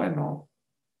 Dijo, bueno,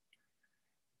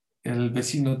 el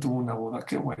vecino tuvo una boda,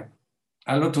 qué bueno.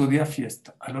 Al otro día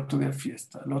fiesta, al otro día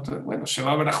fiesta, al otro día, bueno,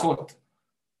 Sheva Brajot.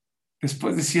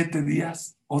 Después de 7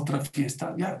 días, otra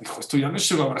fiesta. Ya, dijo, esto ya no es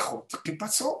Sheva Brajot. ¿Qué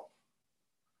pasó?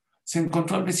 Se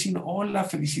encontró al vecino, hola,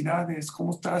 felicidades,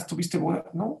 ¿cómo estás? ¿Tuviste boda?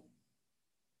 No.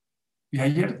 Y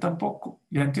ayer tampoco.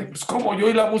 Y antes, pues, ¿cómo? Yo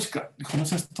oí la música. Dijo, no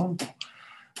seas tonto.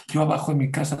 Yo abajo en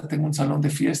mi casa tengo un salón de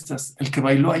fiestas. El que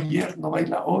bailó ayer no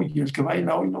baila hoy. Y el que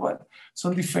baila hoy no baila.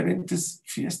 Son diferentes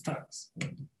fiestas.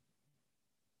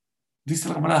 Dice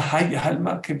la Gemara, hay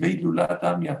alma que veilula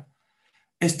damia.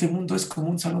 Este mundo es como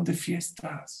un salón de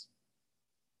fiestas.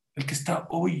 El que está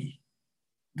hoy,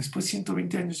 después de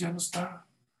 120 años ya no está.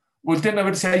 Volteen a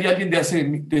ver si hay alguien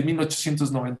de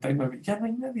 1899. Ya no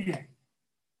hay nadie.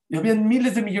 Y habían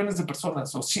miles de millones de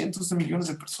personas o cientos de millones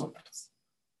de personas.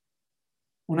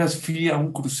 Una vez fui a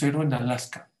un crucero en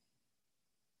Alaska.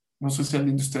 No sé si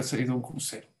alguien de ustedes ha ido a un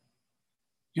crucero.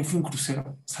 Yo fui a un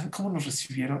crucero. ¿Saben cómo nos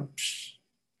recibieron?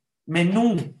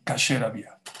 Menú kasher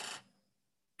había.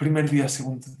 Primer día,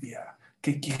 segundo día.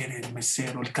 ¿Qué quiere el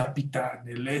mesero, el capitán,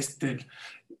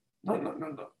 No, no, no,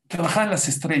 no. Trabajaban las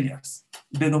estrellas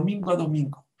de domingo a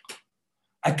domingo.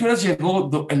 ¿A qué horas llegó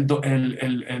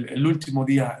el último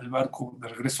día el barco de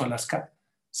regreso a Alaska?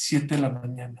 7 de la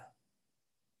mañana.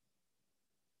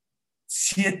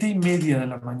 7:30 de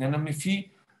la mañana me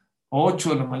fui,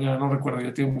 8 de la mañana, no recuerdo,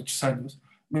 ya tengo muchos años.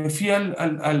 Me fui al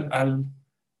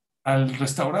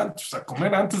restaurante, pues, a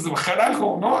comer antes de bajar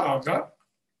algo, ¿no? ¿Verdad?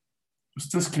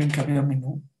 ¿Ustedes creen que había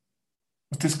menú?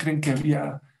 ¿Ustedes creen que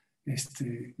había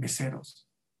meseros?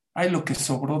 Ay, lo que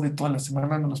sobró de toda la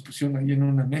semana nos los pusieron ahí en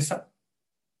una mesa.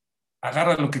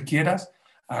 Agarra lo que quieras.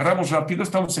 Agarramos rápido,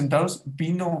 estamos sentados.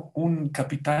 Vino un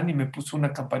capitán y me puso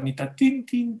una campanita. Tin,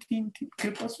 tin, tin, tin.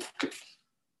 ¿Qué pasó?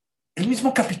 El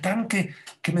mismo capitán que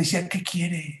me decía, ¿qué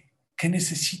quiere? ¿Qué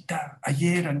necesita?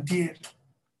 Ayer, antier.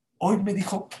 Hoy me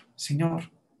dijo,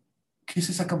 señor, ¿qué es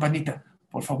esa campanita?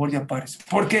 Por favor, ya pares.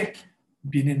 Porque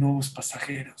vienen nuevos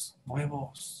pasajeros,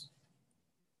 nuevos.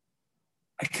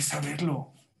 Hay que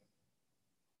saberlo.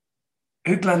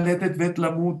 Et la ledet vet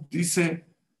la mut, dice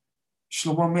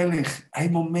Shlomo Melech, hay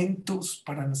momentos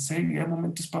para nacer y hay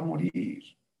momentos para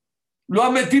morir. Lo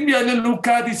ametim ya en el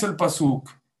Luca, dice el Pasuk.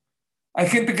 Hay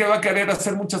gente que va a querer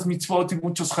hacer muchas mitzvot y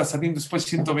muchos hasadim después de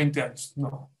 120 años.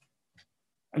 No.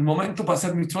 El momento para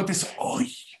hacer mitzvot es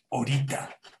hoy,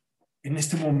 ahorita, en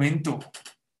este momento.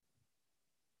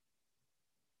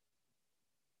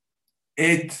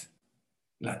 Et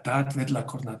la tat vet la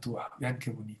cornatua. Vean qué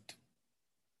bonito.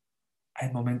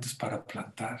 Hay momentos para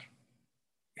plantar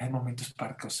y hay momentos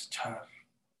para cosechar.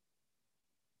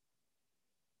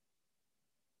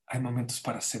 Hay momentos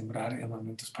para sembrar y hay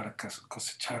momentos para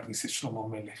cosechar, dice Shlomo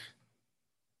Melech.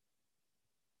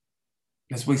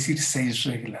 Les voy a decir 6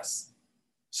 reglas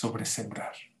sobre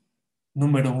sembrar.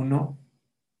 Número 1,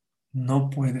 no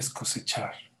puedes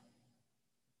cosechar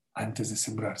antes de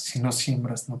sembrar. Si no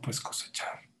siembras, no puedes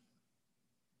cosechar.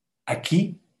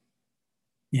 Aquí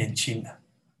y en China,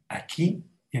 aquí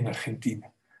y en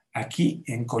Argentina, aquí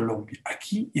y en Colombia,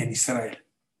 aquí y en Israel.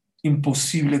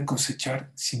 Imposible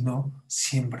cosechar si no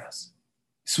siembras.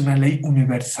 Es una ley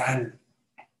universal.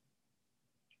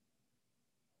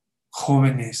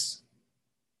 Jóvenes,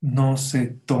 no se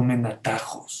tomen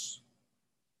atajos.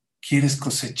 ¿Quieres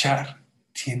cosechar?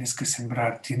 Tienes que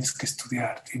sembrar, tienes que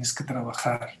estudiar, tienes que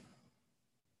trabajar.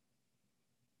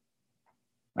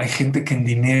 Hay gente que en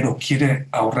dinero quiere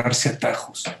ahorrarse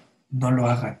atajos. No lo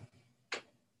hagan.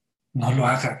 No lo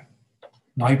hagan.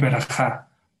 No hay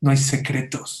verajá, no hay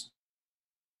secretos.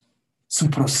 Es un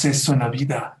proceso en la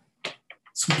vida.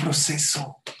 Es un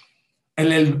proceso.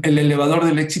 El elevador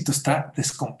del éxito está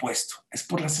descompuesto. Es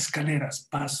por las escaleras,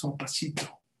 paso a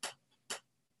pasito.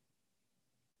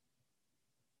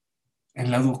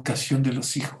 En la educación de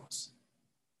los hijos.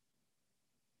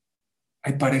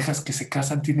 Hay parejas que se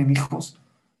casan, tienen hijos,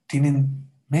 tienen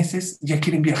meses, ya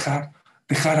quieren viajar,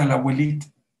 dejar a la abuelita.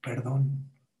 Perdón,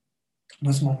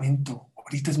 no es momento.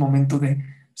 Ahorita es momento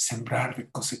de sembrar, de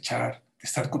cosechar, de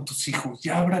estar con tus hijos.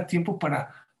 Ya habrá tiempo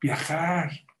para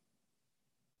viajar.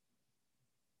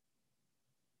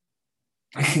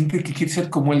 Hay gente que quiere ser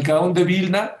como el Gaón de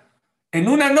Vilna en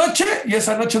una noche y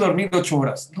esa noche dormir 8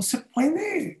 horas. No se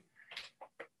puede.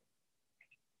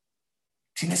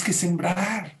 Tienes que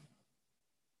sembrar.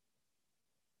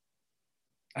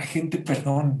 Hay gente,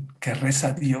 perdón, que reza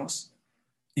a Dios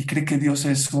y cree que Dios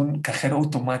es un cajero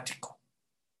automático.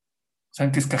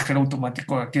 ¿Saben qué es cajero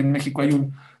automático? Aquí en México hay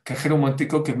un cajero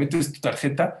automático que metes tu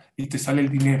tarjeta y te sale el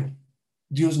dinero.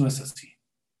 Dios no es así.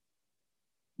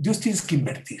 Dios tienes que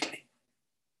invertirle.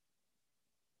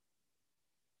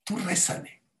 Tú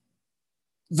rézale.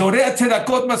 Zorea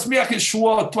tzedakot masmiach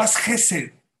yeshuot. Tú haz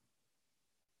gesed.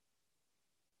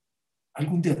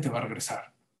 Algún día te va a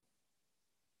regresar.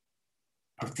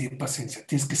 Pero ten paciencia,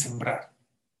 tienes que sembrar.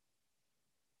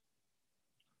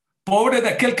 Pobre de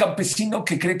aquel campesino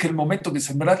que cree que el momento de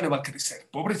sembrar le va a crecer.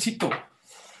 Pobrecito.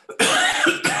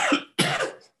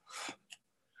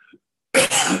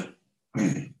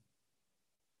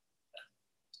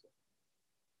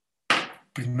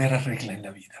 Primera regla en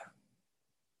la vida.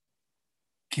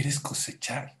 ¿Quieres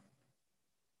cosechar?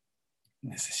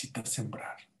 Necesitas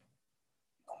sembrar.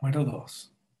 Número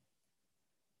 2.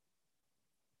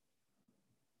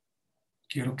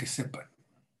 Quiero que sepan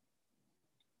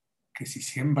que si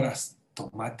siembras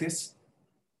tomates,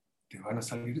 te van a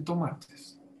salir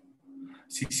tomates.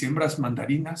 Si siembras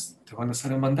mandarinas, te van a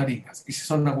salir mandarinas. Y si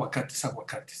son aguacates,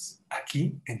 aguacates.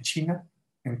 Aquí, en China,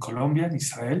 en Colombia, en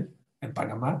Israel, en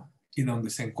Panamá y donde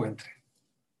se encuentre.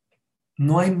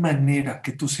 No hay manera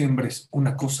que tú siembres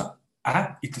una cosa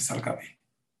A y te salga B.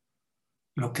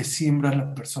 Lo que siembra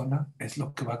la persona es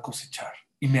lo que va a cosechar.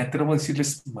 Y me atrevo a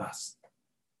decirles más.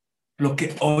 Lo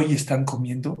que hoy están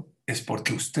comiendo es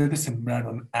porque ustedes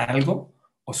sembraron algo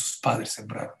o sus padres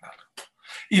sembraron algo.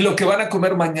 Y lo que van a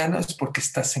comer mañana es porque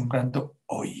estás sembrando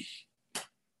hoy.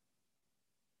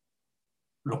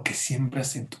 Lo que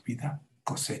siembras en tu vida,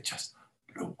 cosechas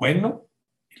lo bueno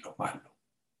y lo malo.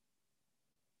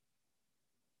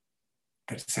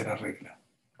 Tercera regla.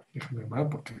 Déjame ver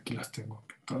porque aquí las tengo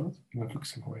todas y no creo que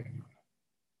se me vaya ni una.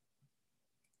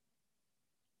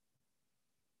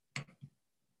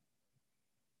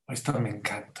 Esta me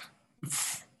encanta.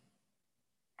 Uf.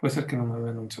 Puede ser que no me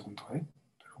vean un segundo,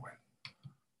 pero bueno.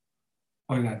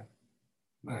 Oigan,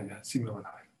 ya, sí me van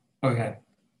a ver. Oigan,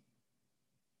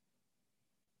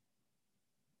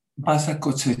 vas a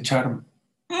cosechar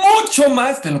mucho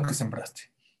más de lo que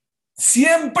sembraste.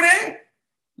 Siempre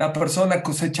la persona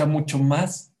cosecha mucho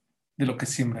más de lo que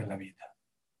siembra en la vida.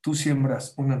 Tú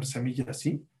siembras una semilla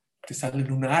así, te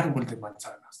sale un árbol de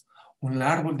manzanas, un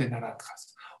árbol de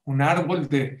naranjas, un árbol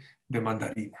de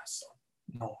mandarinas.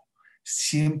 No,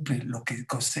 siempre lo que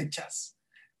cosechas,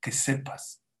 que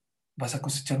sepas, vas a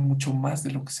cosechar mucho más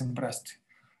de lo que sembraste.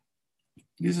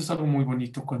 Y eso es algo muy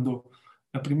bonito. Cuando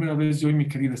la primera vez yo y mi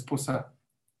querida esposa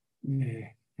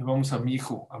llevamos a mi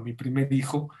hijo, a mi primer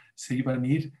hijo, se iban a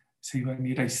ir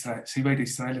a Israel, se iba a ir a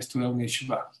Israel a estudiar un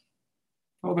yeshiva.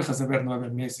 No dejas de ver 9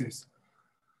 meses,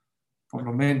 por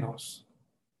lo menos.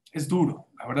 Es duro,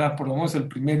 la verdad, por lo menos el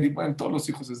primer, y bueno, todos los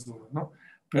hijos es duro, ¿no?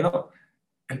 Pero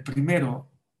el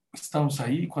primero, estamos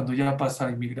ahí, cuando ya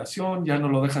pasa inmigración, ya no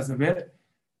lo dejas de ver,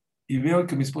 y veo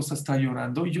que mi esposa está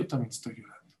llorando y yo también estoy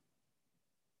llorando.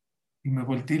 Y me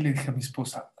volteé y le dije a mi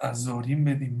esposa, Azorim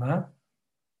Bedimá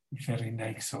Verina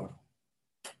Ixoro.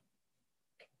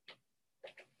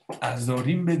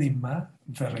 Azorim Bedimá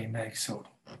Verina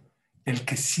Ixoro. El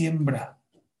que siembra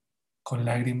con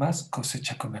lágrimas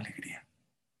cosecha con alegría.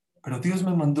 Pero Dios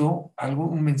me mandó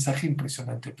un mensaje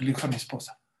impresionante. Le dije a mi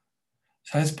esposa,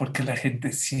 ¿sabes por qué la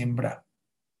gente siembra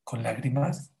con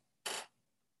lágrimas?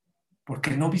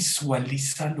 Porque no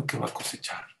visualiza lo que va a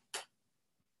cosechar.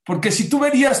 Porque si tú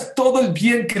verías todo el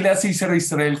bien que le hace Israel a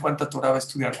Israel, cuánta Torah va a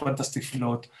estudiar, cuántas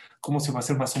tefilot, cómo se va a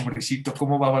hacer más hombrecito,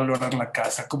 cómo va a valorar la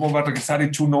casa, cómo va a regresar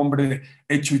hecho un hombre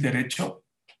hecho y derecho,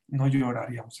 no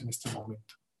lloraríamos en este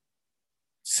momento.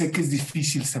 Sé que es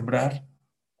difícil sembrar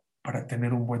para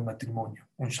tener un buen matrimonio,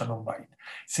 un shalom bayit.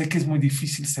 Sé que es muy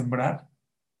difícil sembrar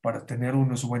para tener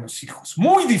unos buenos hijos.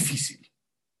 Muy difícil.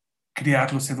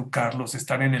 Criarlos, educarlos,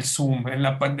 estar en el Zoom, en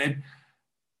la pandemia,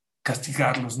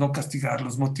 castigarlos, no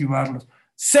castigarlos, motivarlos.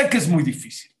 Sé que es muy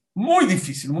difícil,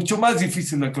 mucho más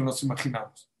difícil de lo que nos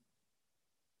imaginamos.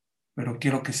 Pero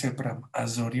quiero que sepan,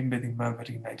 Azorim Bedimá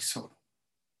Verina Ixoro.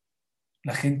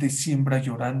 La gente siembra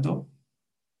llorando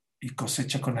y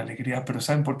cosecha con alegría, pero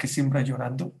 ¿saben por qué siembra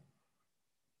llorando?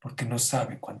 Porque no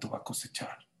sabe cuánto va a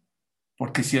cosechar.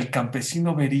 Porque si el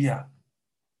campesino vería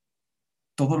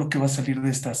todo lo que va a salir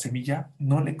de esta semilla,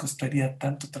 no le costaría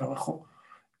tanto trabajo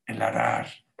el arar,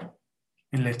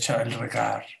 el echar, el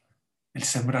regar, el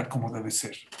sembrar como debe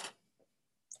ser.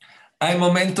 Hay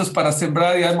momentos para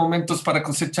sembrar y hay momentos para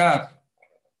cosechar.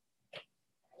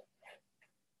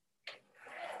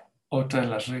 Otra de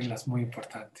las reglas muy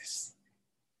importantes.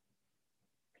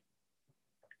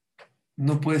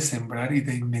 No puedes sembrar y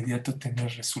de inmediato tener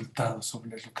resultados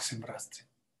sobre lo que sembraste.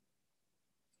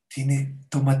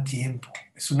 Toma tiempo,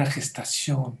 es una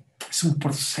gestación, es un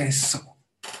proceso.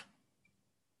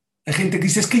 Hay gente que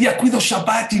dice, es que ya cuido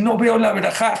Shabbat y no veo la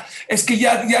verajá, es que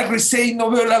ya recé y no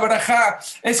veo la verajá,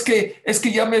 es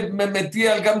que ya me metí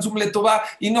al Gamsum Letová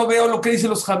y no veo lo que dicen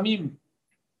los Jamim.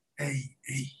 Ey,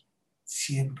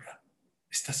 siembra,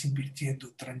 estás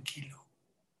invirtiendo, tranquilo.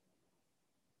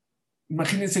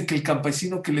 Imagínense que el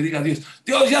campesino que le diga a Dios,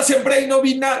 Dios, ya sembré y no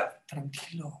vi nada.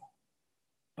 Tranquilo,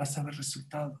 vas a ver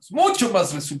resultados, mucho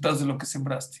más resultados de lo que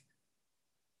sembraste.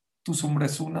 Tú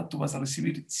sembras una, tú vas a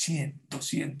recibir 100,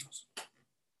 200.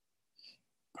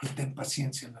 Pero ten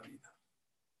paciencia en la vida.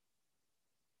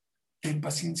 Ten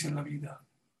paciencia en la vida.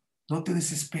 No te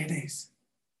desesperes.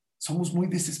 Somos muy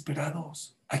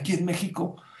desesperados. Aquí en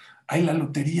México hay la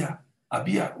lotería.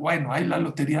 Hay la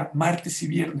lotería martes y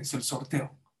viernes, el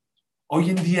sorteo. Hoy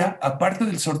en día, aparte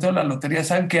del sorteo de la lotería,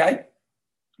 ¿saben qué hay?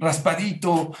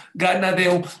 Raspadito,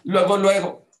 ganadeo,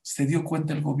 luego. Se dio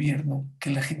cuenta el gobierno que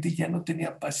la gente ya no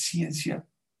tenía paciencia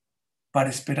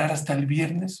para esperar hasta el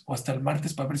viernes o hasta el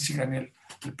martes para ver si gané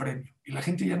el premio. Y la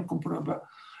gente ya no compró la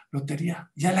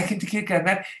lotería. Ya la gente quiere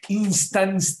ganar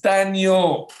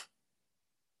instantáneo.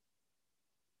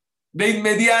 De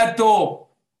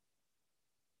inmediato.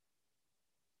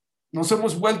 Nos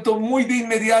hemos vuelto muy de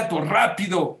inmediato,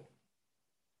 rápido.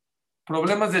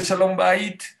 Problemas de Shalom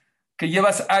Bait que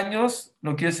llevas años,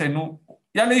 lo quieres en un...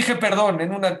 Ya le dije perdón,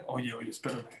 en una... Oye,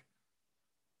 espérame.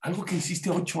 Algo que hiciste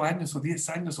 8 años o 10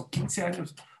 años o 15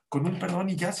 años con un perdón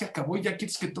y ya se acabó y ya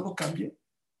quieres que todo cambie.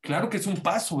 Claro que es un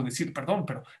paso decir perdón,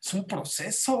 pero es un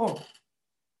proceso.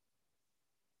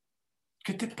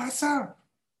 ¿Qué te pasa?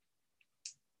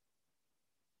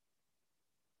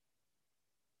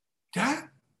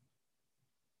 ¿Ya?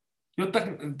 Yo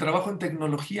trabajo en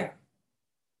tecnología.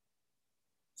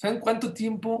 ¿Saben cuánto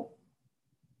tiempo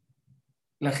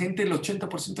la gente, el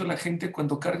 80% de la gente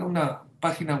cuando carga una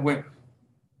página web,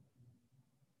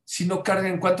 si no carga,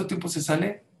 ¿en cuánto tiempo se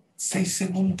sale? 6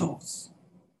 segundos.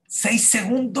 6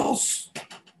 segundos.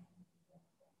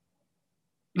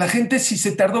 La gente, si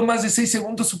se tardó más de 6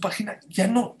 segundos su página, ya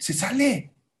no, se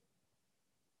sale.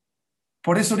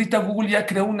 Por eso ahorita Google ya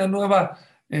creó una nueva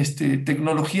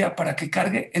tecnología para que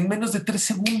cargue en menos de 3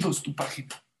 segundos tu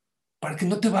página. Para que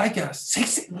no te vayas. 6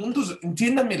 segundos,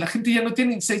 entiéndame, la gente ya no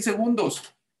tiene 6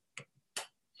 segundos.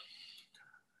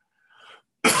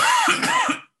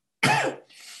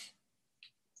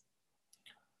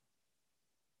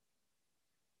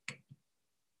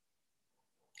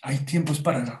 Hay tiempos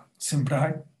para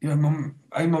sembrar y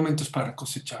hay momentos para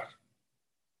cosechar.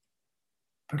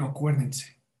 Pero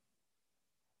acuérdense,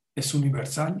 es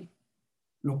universal.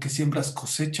 Lo que siembras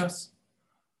cosechas.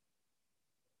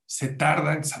 Se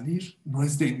tarda en salir, no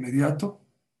es de inmediato.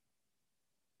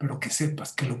 Pero que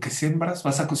sepas que lo que siembras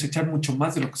vas a cosechar mucho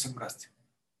más de lo que sembraste.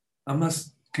 Nada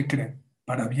más, ¿qué creen?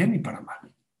 Para bien y para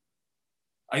mal.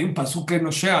 Hay un pasuk en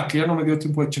Oshea que ya no me dio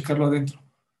tiempo de checarlo adentro,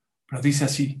 pero dice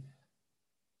así: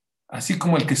 Así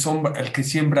como el que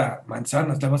siembra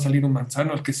manzanas, le va a salir un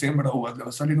manzano, el que siembra uvas, le va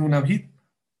a salir una vid.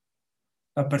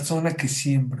 La persona que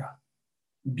siembra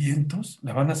vientos,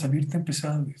 le van a salir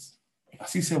tempestades.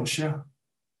 Así se Oshea.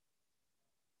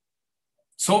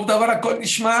 Sob davar kol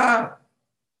nishma.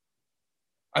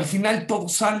 Al final todo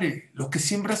sale. Lo que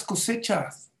siembras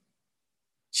cosechas.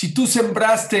 Si tú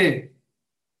sembraste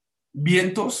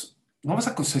vientos, no vas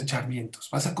a cosechar vientos,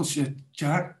 vas a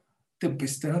cosechar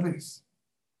tempestades.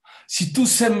 Si tú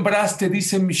sembraste,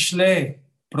 dice Mishle,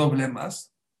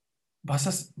 problemas,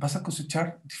 vas a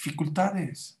cosechar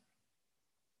dificultades.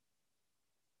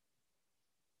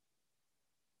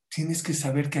 Tienes que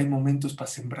saber que hay momentos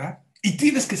para sembrar y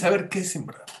tienes que saber qué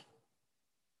sembrar.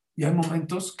 Y hay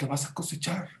momentos que vas a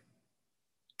cosechar.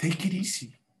 Take it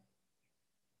easy.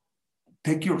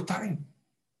 Take your time.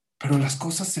 Pero las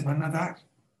cosas se van a dar.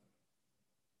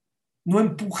 No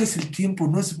empujes el tiempo,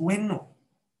 no es bueno.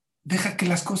 Deja que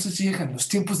las cosas lleguen. Los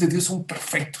tiempos de Dios son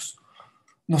perfectos.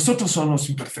 Nosotros somos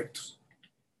imperfectos.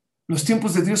 Los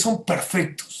tiempos de Dios son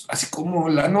perfectos. Así como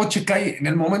la noche cae en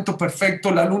el momento perfecto,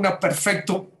 la luna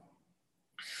perfecto,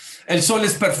 el sol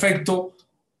es perfecto,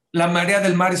 la marea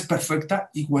del mar es perfecta,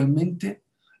 igualmente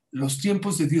los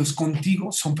tiempos de Dios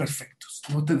contigo son perfectos.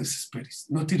 No te desesperes,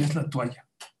 no tires la toalla.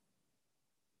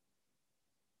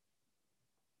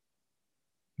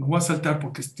 Me voy a saltar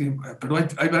porque es tiempo, pero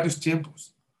hay varios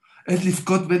tiempos. Et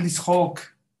lifkot vet lishok,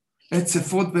 et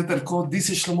sefot vet alkot,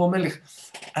 dice Shlomo Melech.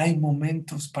 Hay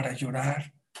momentos para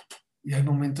llorar y hay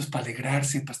momentos para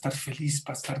alegrarse, para estar feliz,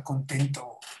 para estar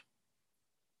contento.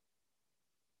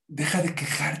 Deja de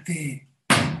quejarte.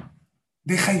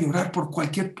 Deja de llorar por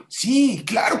cualquier... Sí,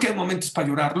 claro que hay momentos para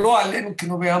llorar. Lo aleno que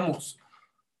no veamos.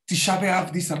 Tisha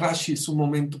B'Av, dice Rashi, es un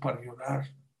momento para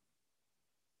llorar.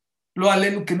 Lo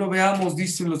aleno que no veamos,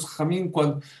 dicen los jamín,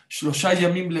 cuando Shlosha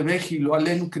Yamim Leveji, lo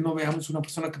aleno que no veamos una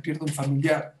persona que pierde un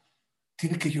familiar.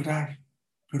 Tiene que llorar.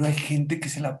 Pero hay gente que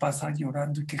se la pasa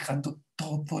llorando y quejando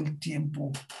todo el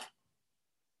tiempo.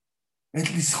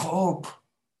 Es lishok.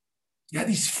 Ya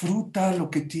disfruta lo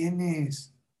que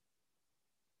tienes.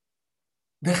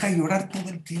 Deja de llorar todo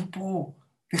el tiempo.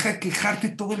 Deja de quejarte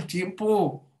todo el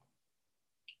tiempo.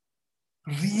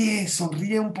 Ríe,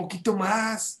 sonríe un poquito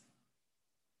más.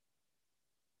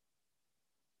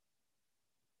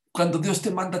 Cuando Dios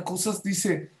te manda cosas,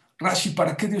 dice Rashi,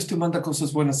 ¿para qué Dios te manda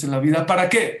cosas buenas en la vida? ¿Para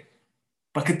qué?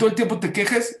 ¿Para que todo el tiempo te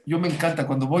quejes? Yo me encanta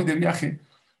cuando voy de viaje.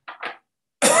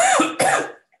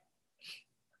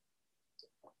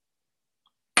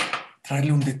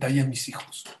 Traerle un detalle a mis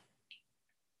hijos.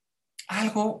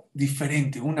 Algo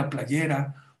diferente, una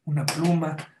playera, una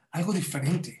pluma, algo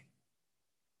diferente.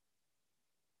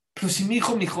 Pero si mi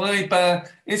hijo me dijo,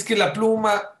 es que la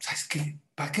pluma, ¿sabes qué?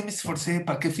 ¿Para qué me esforcé?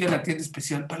 ¿Para qué fui a la tienda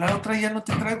especial? Para la otra ya no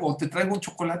te traigo, te traigo un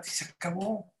chocolate y se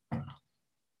acabó.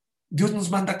 Dios nos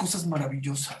manda cosas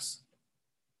maravillosas.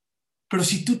 Pero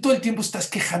si tú todo el tiempo estás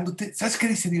quejándote, ¿sabes qué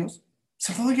dice Dios?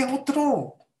 Se lo doy a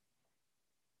otro.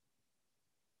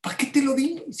 ¿Para qué te lo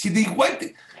di? Si de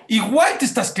igual te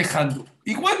estás quejando,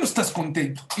 igual no estás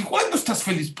contento, igual no estás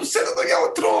feliz, pues se lo doy a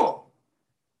otro.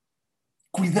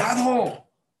 Cuidado.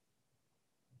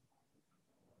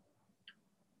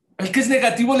 El que es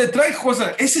negativo le trae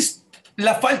cosas. Esa es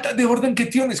la falta de orden que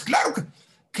tienes.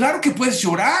 Claro que puedes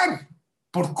llorar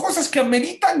por cosas que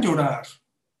ameritan llorar.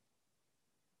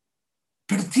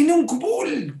 Pero tiene un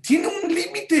gubul, tiene un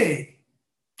límite.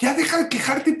 Ya deja de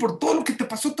quejarte por todo lo que te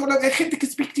pasó toda la vida. Hay gente que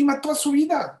es víctima toda su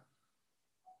vida.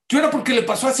 Llora porque le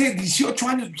pasó hace 18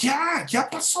 años. Ya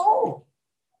pasó.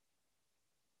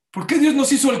 ¿Por qué Dios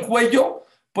nos hizo el cuello?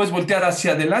 Puedes voltear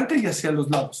hacia adelante y hacia los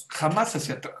lados, jamás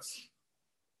hacia atrás.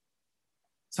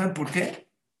 ¿Saben por qué?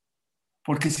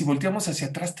 Porque si volteamos hacia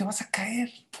atrás te vas a caer.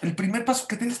 El primer paso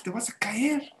que des te vas a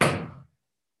caer.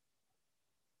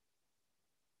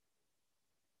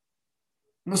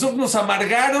 Nosotros nos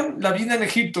amargaron la vida en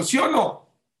Egipto, ¿sí o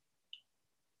no?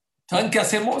 ¿Saben qué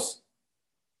hacemos?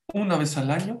 Una vez al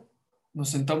año nos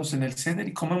sentamos en el ceder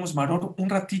y comemos maror un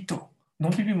ratito. No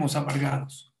vivimos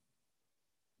amargados.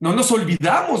 No nos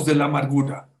olvidamos de la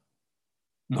amargura.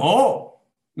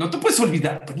 No te puedes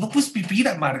olvidar, pero no puedes vivir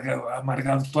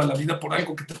amargado toda la vida por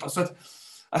algo que te pasó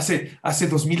hace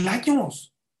 2000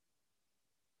 años.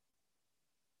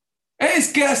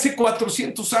 Es que hace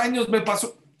 400 años me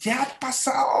pasó. Ya ha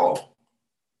pasado.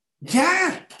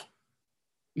 Ya.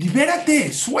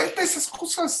 Libérate, suelta esas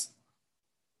cosas.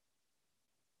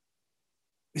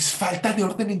 Es falta de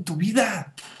orden en tu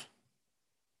vida.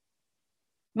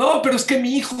 No, pero es que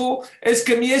mi hijo, es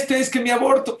que es que mi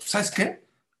aborto. ¿Sabes qué?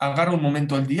 Agarra un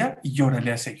momento al día y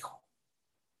llórale a ese hijo.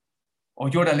 O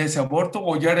llórale a ese aborto,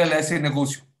 o llórale a ese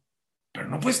negocio. Pero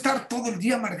no puede estar todo el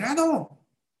día amargado.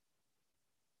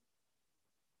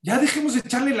 Ya dejemos de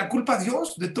echarle la culpa a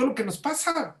Dios de todo lo que nos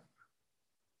pasa.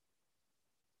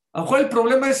 A lo mejor el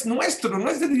problema es nuestro, no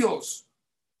es de Dios.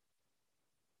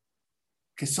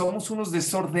 Que somos unos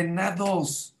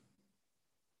desordenados,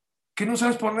 que no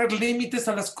sabes poner límites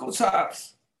a las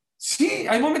cosas. Sí,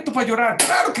 hay momento para llorar.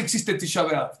 Claro que existe Tisha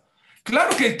B'Av.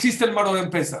 Claro que existe el Maror en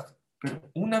Pesach.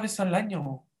 Pero una vez al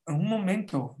año, en un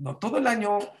momento, no todo el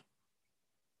año.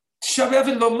 Tisha B'Av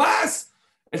es lo más.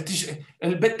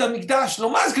 El Bet HaMikdash, lo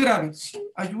más grave. Sí,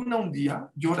 ayuna un día,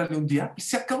 llórale un día y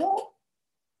se acabó.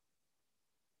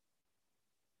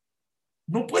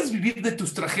 No puedes vivir de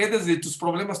tus tragedias, de tus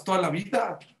problemas toda la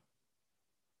vida.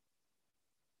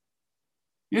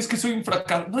 Y es que soy un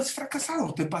fracasado. No es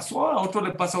fracasado, te pasó, a otro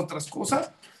le pasa otras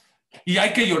cosas. Y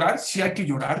hay que llorar, sí hay que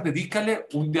llorar. Dedícale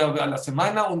un día a la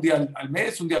semana, un día al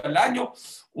mes, un día al año,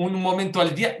 un momento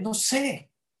al día, no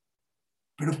sé.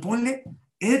 Pero ponle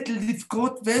et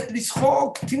lifkot vet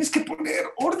lishok. Tienes que poner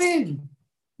orden.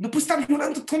 No puedes estar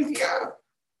llorando todo el día.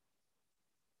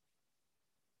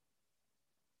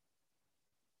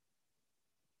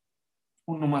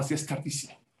 Uno más, ya es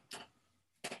tardísimo.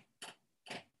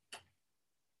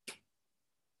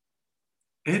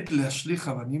 Et lashlich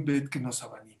abanim bet kenos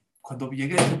abanim. Cuando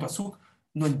llegué a este pasuk,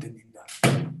 no entendí nada.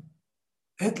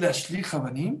 Et lashlich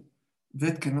abanim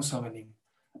bet kenos abanim.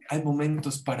 Hay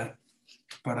momentos ¿para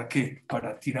qué?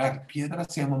 Para tirar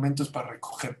piedras y hay momentos para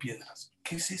recoger piedras.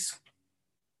 ¿Qué es eso?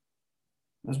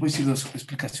 Les voy a decir dos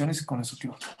explicaciones y con eso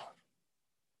quiero acabar.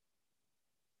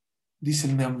 Dice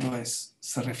el Meamlo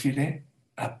se refiere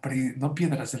a no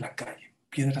piedras de la calle,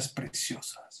 piedras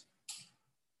preciosas.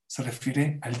 Se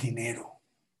refiere al dinero,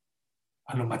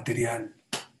 a lo material.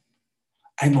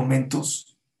 Hay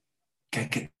momentos que hay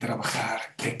que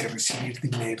trabajar, que hay que recibir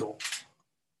dinero,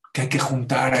 que hay que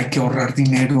juntar, hay que ahorrar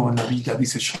dinero en la vida,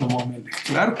 dice Shlomo Amelech.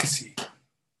 Claro que sí.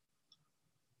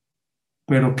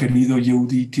 Pero querido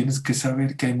Yehudi, tienes que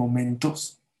saber que hay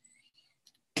momentos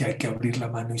que hay que abrir la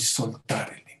mano y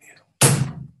soltar el dinero.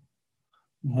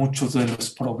 Muchos de los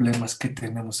problemas que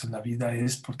tenemos en la vida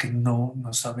es porque no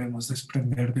nos sabemos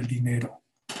desprender del dinero.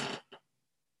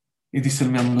 Y dice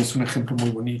el Meamlo, es un ejemplo muy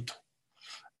bonito.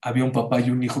 Había un papá y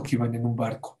un hijo que iban en un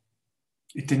barco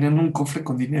y tenían un cofre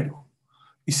con dinero.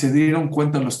 Y se dieron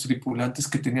cuenta los tripulantes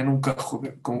que tenían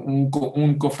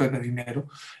un cofre de dinero.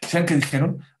 ¿Saben qué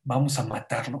dijeron? Vamos a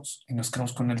matarlos y nos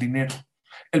quedamos con el dinero.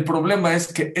 El problema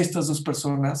es que estas dos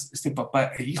personas, este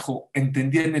papá e hijo,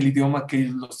 entendían el idioma que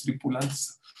los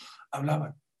tripulantes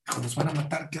hablaban. Dijo, nos van a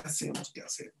matar, ¿qué hacemos? ¿Qué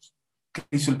hacemos? ¿Qué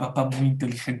hizo el papá muy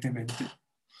inteligentemente?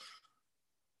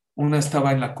 Una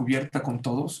estaba en la cubierta con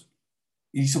todos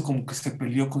y hizo como que se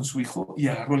peleó con su hijo y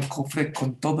agarró el cofre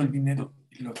con todo el dinero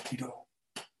y lo tiró.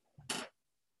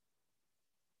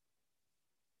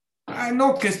 Ah,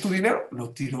 no, ¿qué es tu dinero?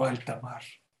 Lo tiró al alta mar.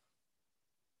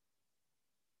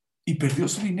 Y perdió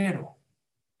su dinero,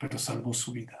 pero salvó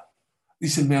su vida.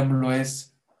 Dice el Meamlo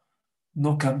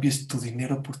no cambies tu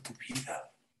dinero por tu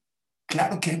vida.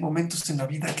 Claro que hay momentos en la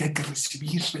vida que hay que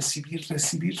recibir.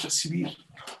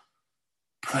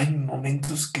 Pero hay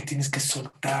momentos que tienes que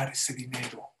soltar ese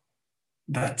dinero.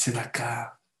 Date de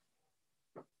acá.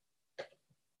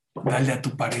 Dale a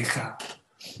tu pareja.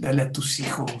 Dale a tus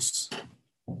hijos.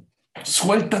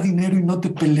 Suelta dinero y no te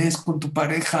pelees con tu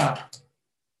pareja.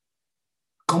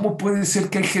 ¿Cómo puede ser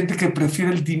que hay gente que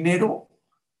prefiere el dinero?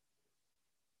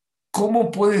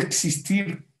 ¿Cómo puede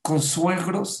existir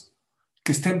consuegros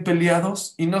que estén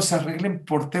peleados y no se arreglen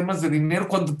por temas de dinero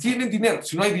cuando tienen dinero?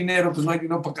 Si no hay dinero, pues no hay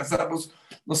dinero para casarlos,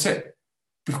 no sé.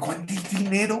 Pero cuando hay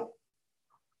dinero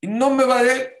y no me va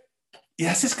de él y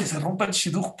haces que se rompa el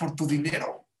shidduch por tu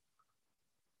dinero.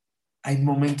 Hay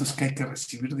momentos que hay que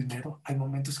recibir dinero, hay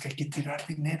momentos que hay que tirar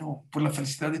dinero por la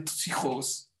felicidad de tus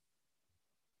hijos,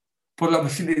 por la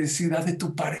felicidad de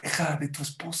tu pareja, de tu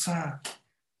esposa.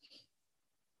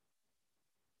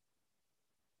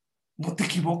 No te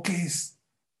equivoques.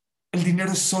 El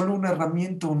dinero es solo una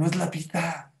herramienta, no es la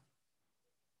vida.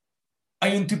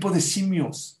 Hay un tipo de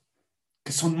simios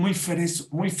que son muy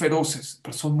feroces,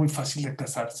 pero son muy fáciles de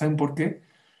cazar. ¿Saben por qué?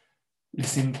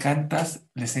 Les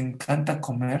encanta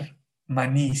comer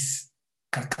manís,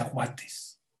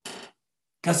 cacahuates.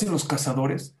 ¿Qué hacen los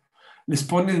cazadores? Les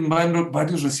ponen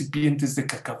varios recipientes de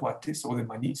cacahuates o de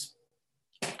manís.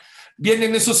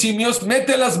 Vienen esos simios,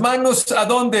 mete las manos ¿a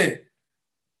dónde?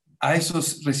 A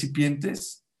esos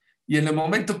recipientes y en el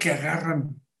momento que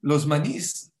agarran los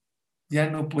manís, ya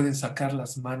no pueden sacar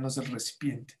las manos del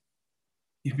recipiente.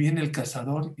 Y viene el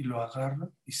cazador y lo agarra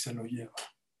y se lo lleva.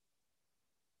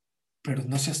 Pero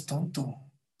no seas tonto,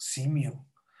 simio.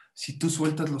 Si tú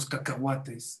sueltas los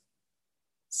cacahuates,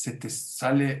 se te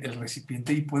sale el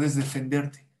recipiente y puedes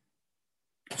defenderte.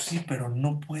 Pues sí, pero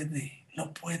no puede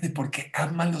porque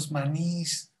ama los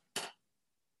manís.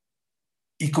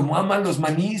 Y como ama los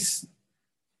manís,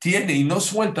 tiene y no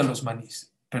suelta los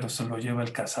manís, pero se lo lleva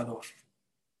el cazador.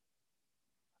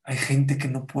 Hay gente que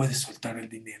no puede soltar el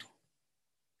dinero.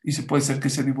 Y se puede ser que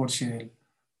se divorcie él,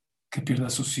 que pierda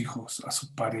a sus hijos, a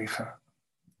su pareja,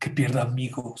 que pierda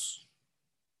amigos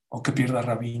o que pierda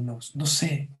rabinos, no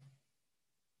sé.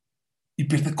 Y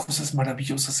pierde cosas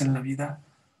maravillosas en la vida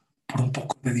por un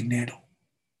poco de dinero.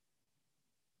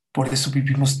 Por eso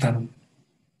vivimos tan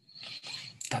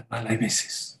mal hay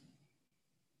veces.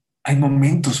 Hay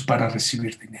momentos para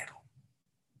recibir dinero.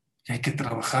 Y hay que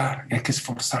trabajar, y hay que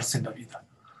esforzarse en la vida.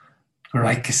 Pero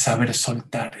hay que saber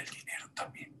soltar el dinero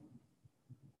también.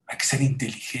 Hay que ser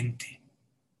inteligente.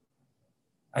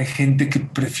 Hay gente que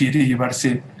prefiere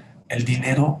llevarse el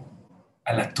dinero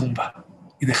a la tumba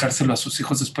y dejárselo a sus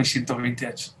hijos después de 120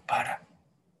 años. Para.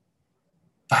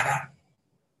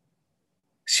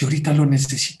 Si ahorita lo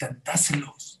necesitan,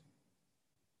 dáselos.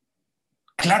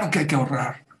 Claro que hay que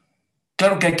ahorrar.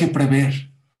 Claro que hay que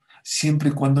prever. Siempre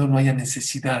y cuando no haya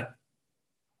necesidad.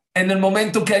 En el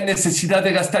momento que hay necesidad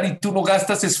de gastar y tú no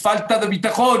gastas, es falta de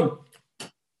bitajón.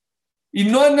 Y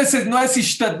no es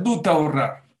ishtadlut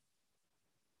ahorrar.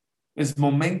 Es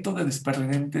momento de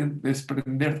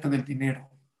desprenderte del dinero.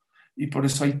 Y por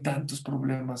eso hay tantos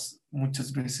problemas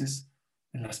muchas veces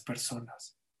en las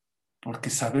personas. Porque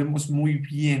sabemos muy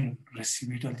bien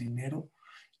recibir el dinero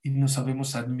y no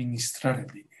sabemos administrar el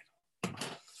dinero.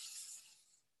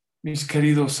 Mis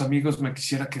queridos amigos, me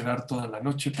quisiera quedar toda la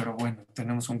noche, pero bueno,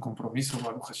 tenemos un compromiso,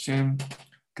 Baruch Hashem,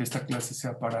 que esta clase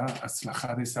sea para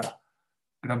aslajar esa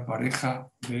gran pareja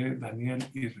de Daniel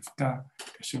y Rivka,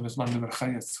 que Hashem les mande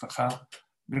verajá y aslajá.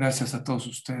 Gracias a todos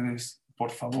ustedes, por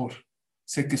favor.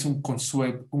 Sé que es un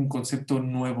concepto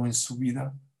nuevo en su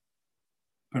vida,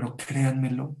 pero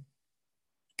créanmelo,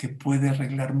 que puede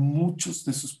arreglar muchos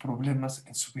de sus problemas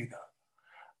en su vida.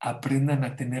 Aprendan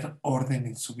a tener orden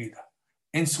en su vida.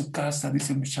 En su casa,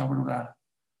 dice Mishabrura,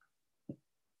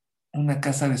 una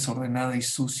casa desordenada y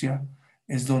sucia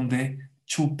es donde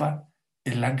chupa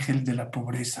el ángel de la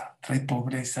pobreza, trae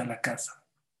pobreza a la casa.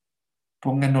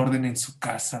 Pongan orden en su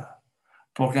casa,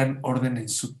 pongan orden en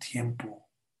su tiempo,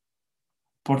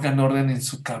 pongan orden en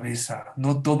su cabeza.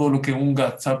 No todo lo que un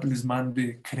WhatsApp les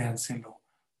mande, créanselo.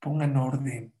 Pongan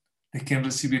orden de quién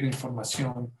recibir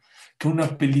información. Que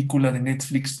una película de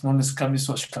Netflix no les cambie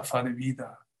su ashkafá de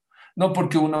vida. No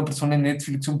porque una persona en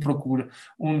Netflix, un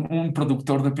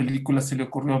productor de películas se le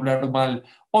ocurrió hablar mal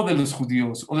o de los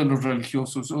judíos, o de los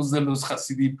religiosos, o de los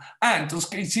hasidim. Entonces,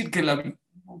 ¿qué decir que la...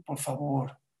 No, por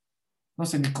favor, no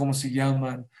sé ni cómo se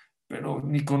llaman, pero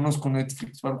ni conozco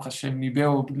Netflix, Baruch Hashem, ni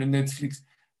veo Netflix,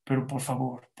 pero por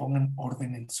favor, pongan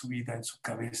orden en su vida, en su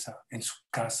cabeza, en su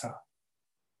casa.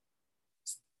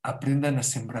 Aprendan a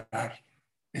sembrar.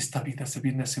 Esta vida se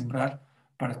viene a sembrar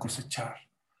para cosechar.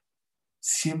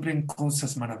 Siembren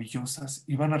cosas maravillosas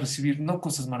y van a recibir no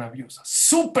cosas maravillosas,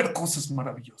 súper cosas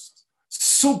maravillosas,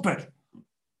 súper.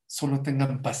 Solo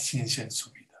tengan paciencia en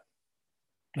su vida.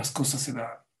 Las cosas se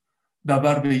dan.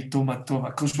 Dabar beitoma tova.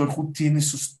 Akadosh Baruj Hu tiene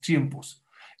sus tiempos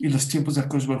y los tiempos de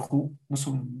Akadosh Baruj Hu no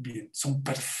son bien, son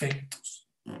perfectos.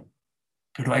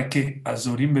 Pero hay que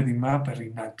azorim bedimah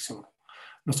berinah ksor.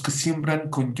 Los que siembran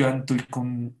con llanto y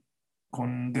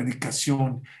con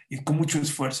dedicación y con mucho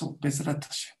esfuerzo, Bezrat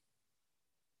Hashem,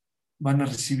 van a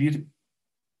recibir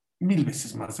 1000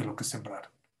 veces más de lo que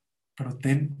sembraron. Pero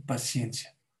ten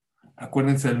paciencia.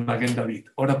 Acuérdense del Maguen David.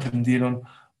 Ahora aprendieron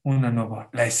una nueva.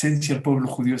 La esencia del pueblo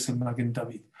judío es el Maguen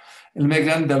David. El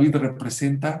Maguen David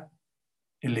representa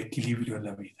el equilibrio en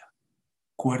la vida.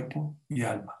 Cuerpo y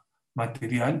alma.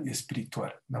 Material y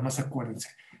espiritual. Nada más acuérdense.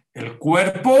 El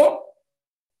cuerpo,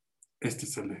 este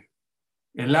es el eje.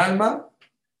 El alma,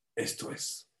 esto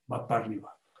es. Va para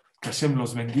arriba. Que Hashem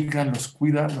los bendiga, los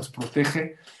cuida, los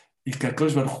protege y que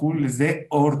Akadosh Baruj Hu les dé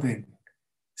orden,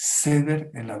 ceder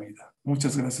en la vida.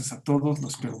 Muchas gracias a todos,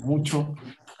 los quiero mucho.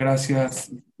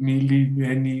 Gracias, Mili,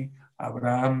 Beni,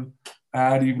 Abraham,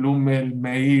 Ari, Blumel,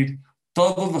 Meir,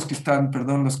 todos los que están,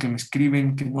 perdón, los que me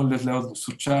escriben, que no les leo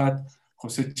su chat,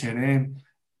 José Cherén,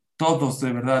 todos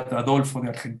de verdad, Adolfo de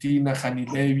Argentina, Jani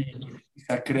Levi,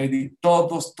 Isacredi,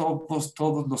 todos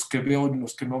los que veo,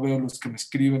 los que no veo, los que me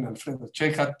escriben, Alfredo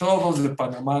Cheja, todos de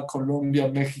Panamá, Colombia,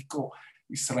 México,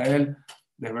 Israel,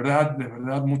 de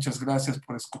verdad, muchas gracias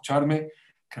por escucharme,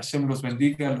 que Hashem los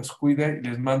bendiga, los cuide y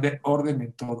les mande orden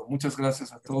en todo. Muchas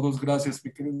gracias a todos, gracias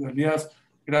mi querido Elías,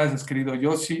 gracias querido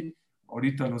Yossi,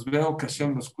 ahorita los veo, que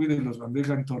Hashem los cuide y los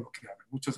bendiga en todo lo que hagan. Muchas gracias.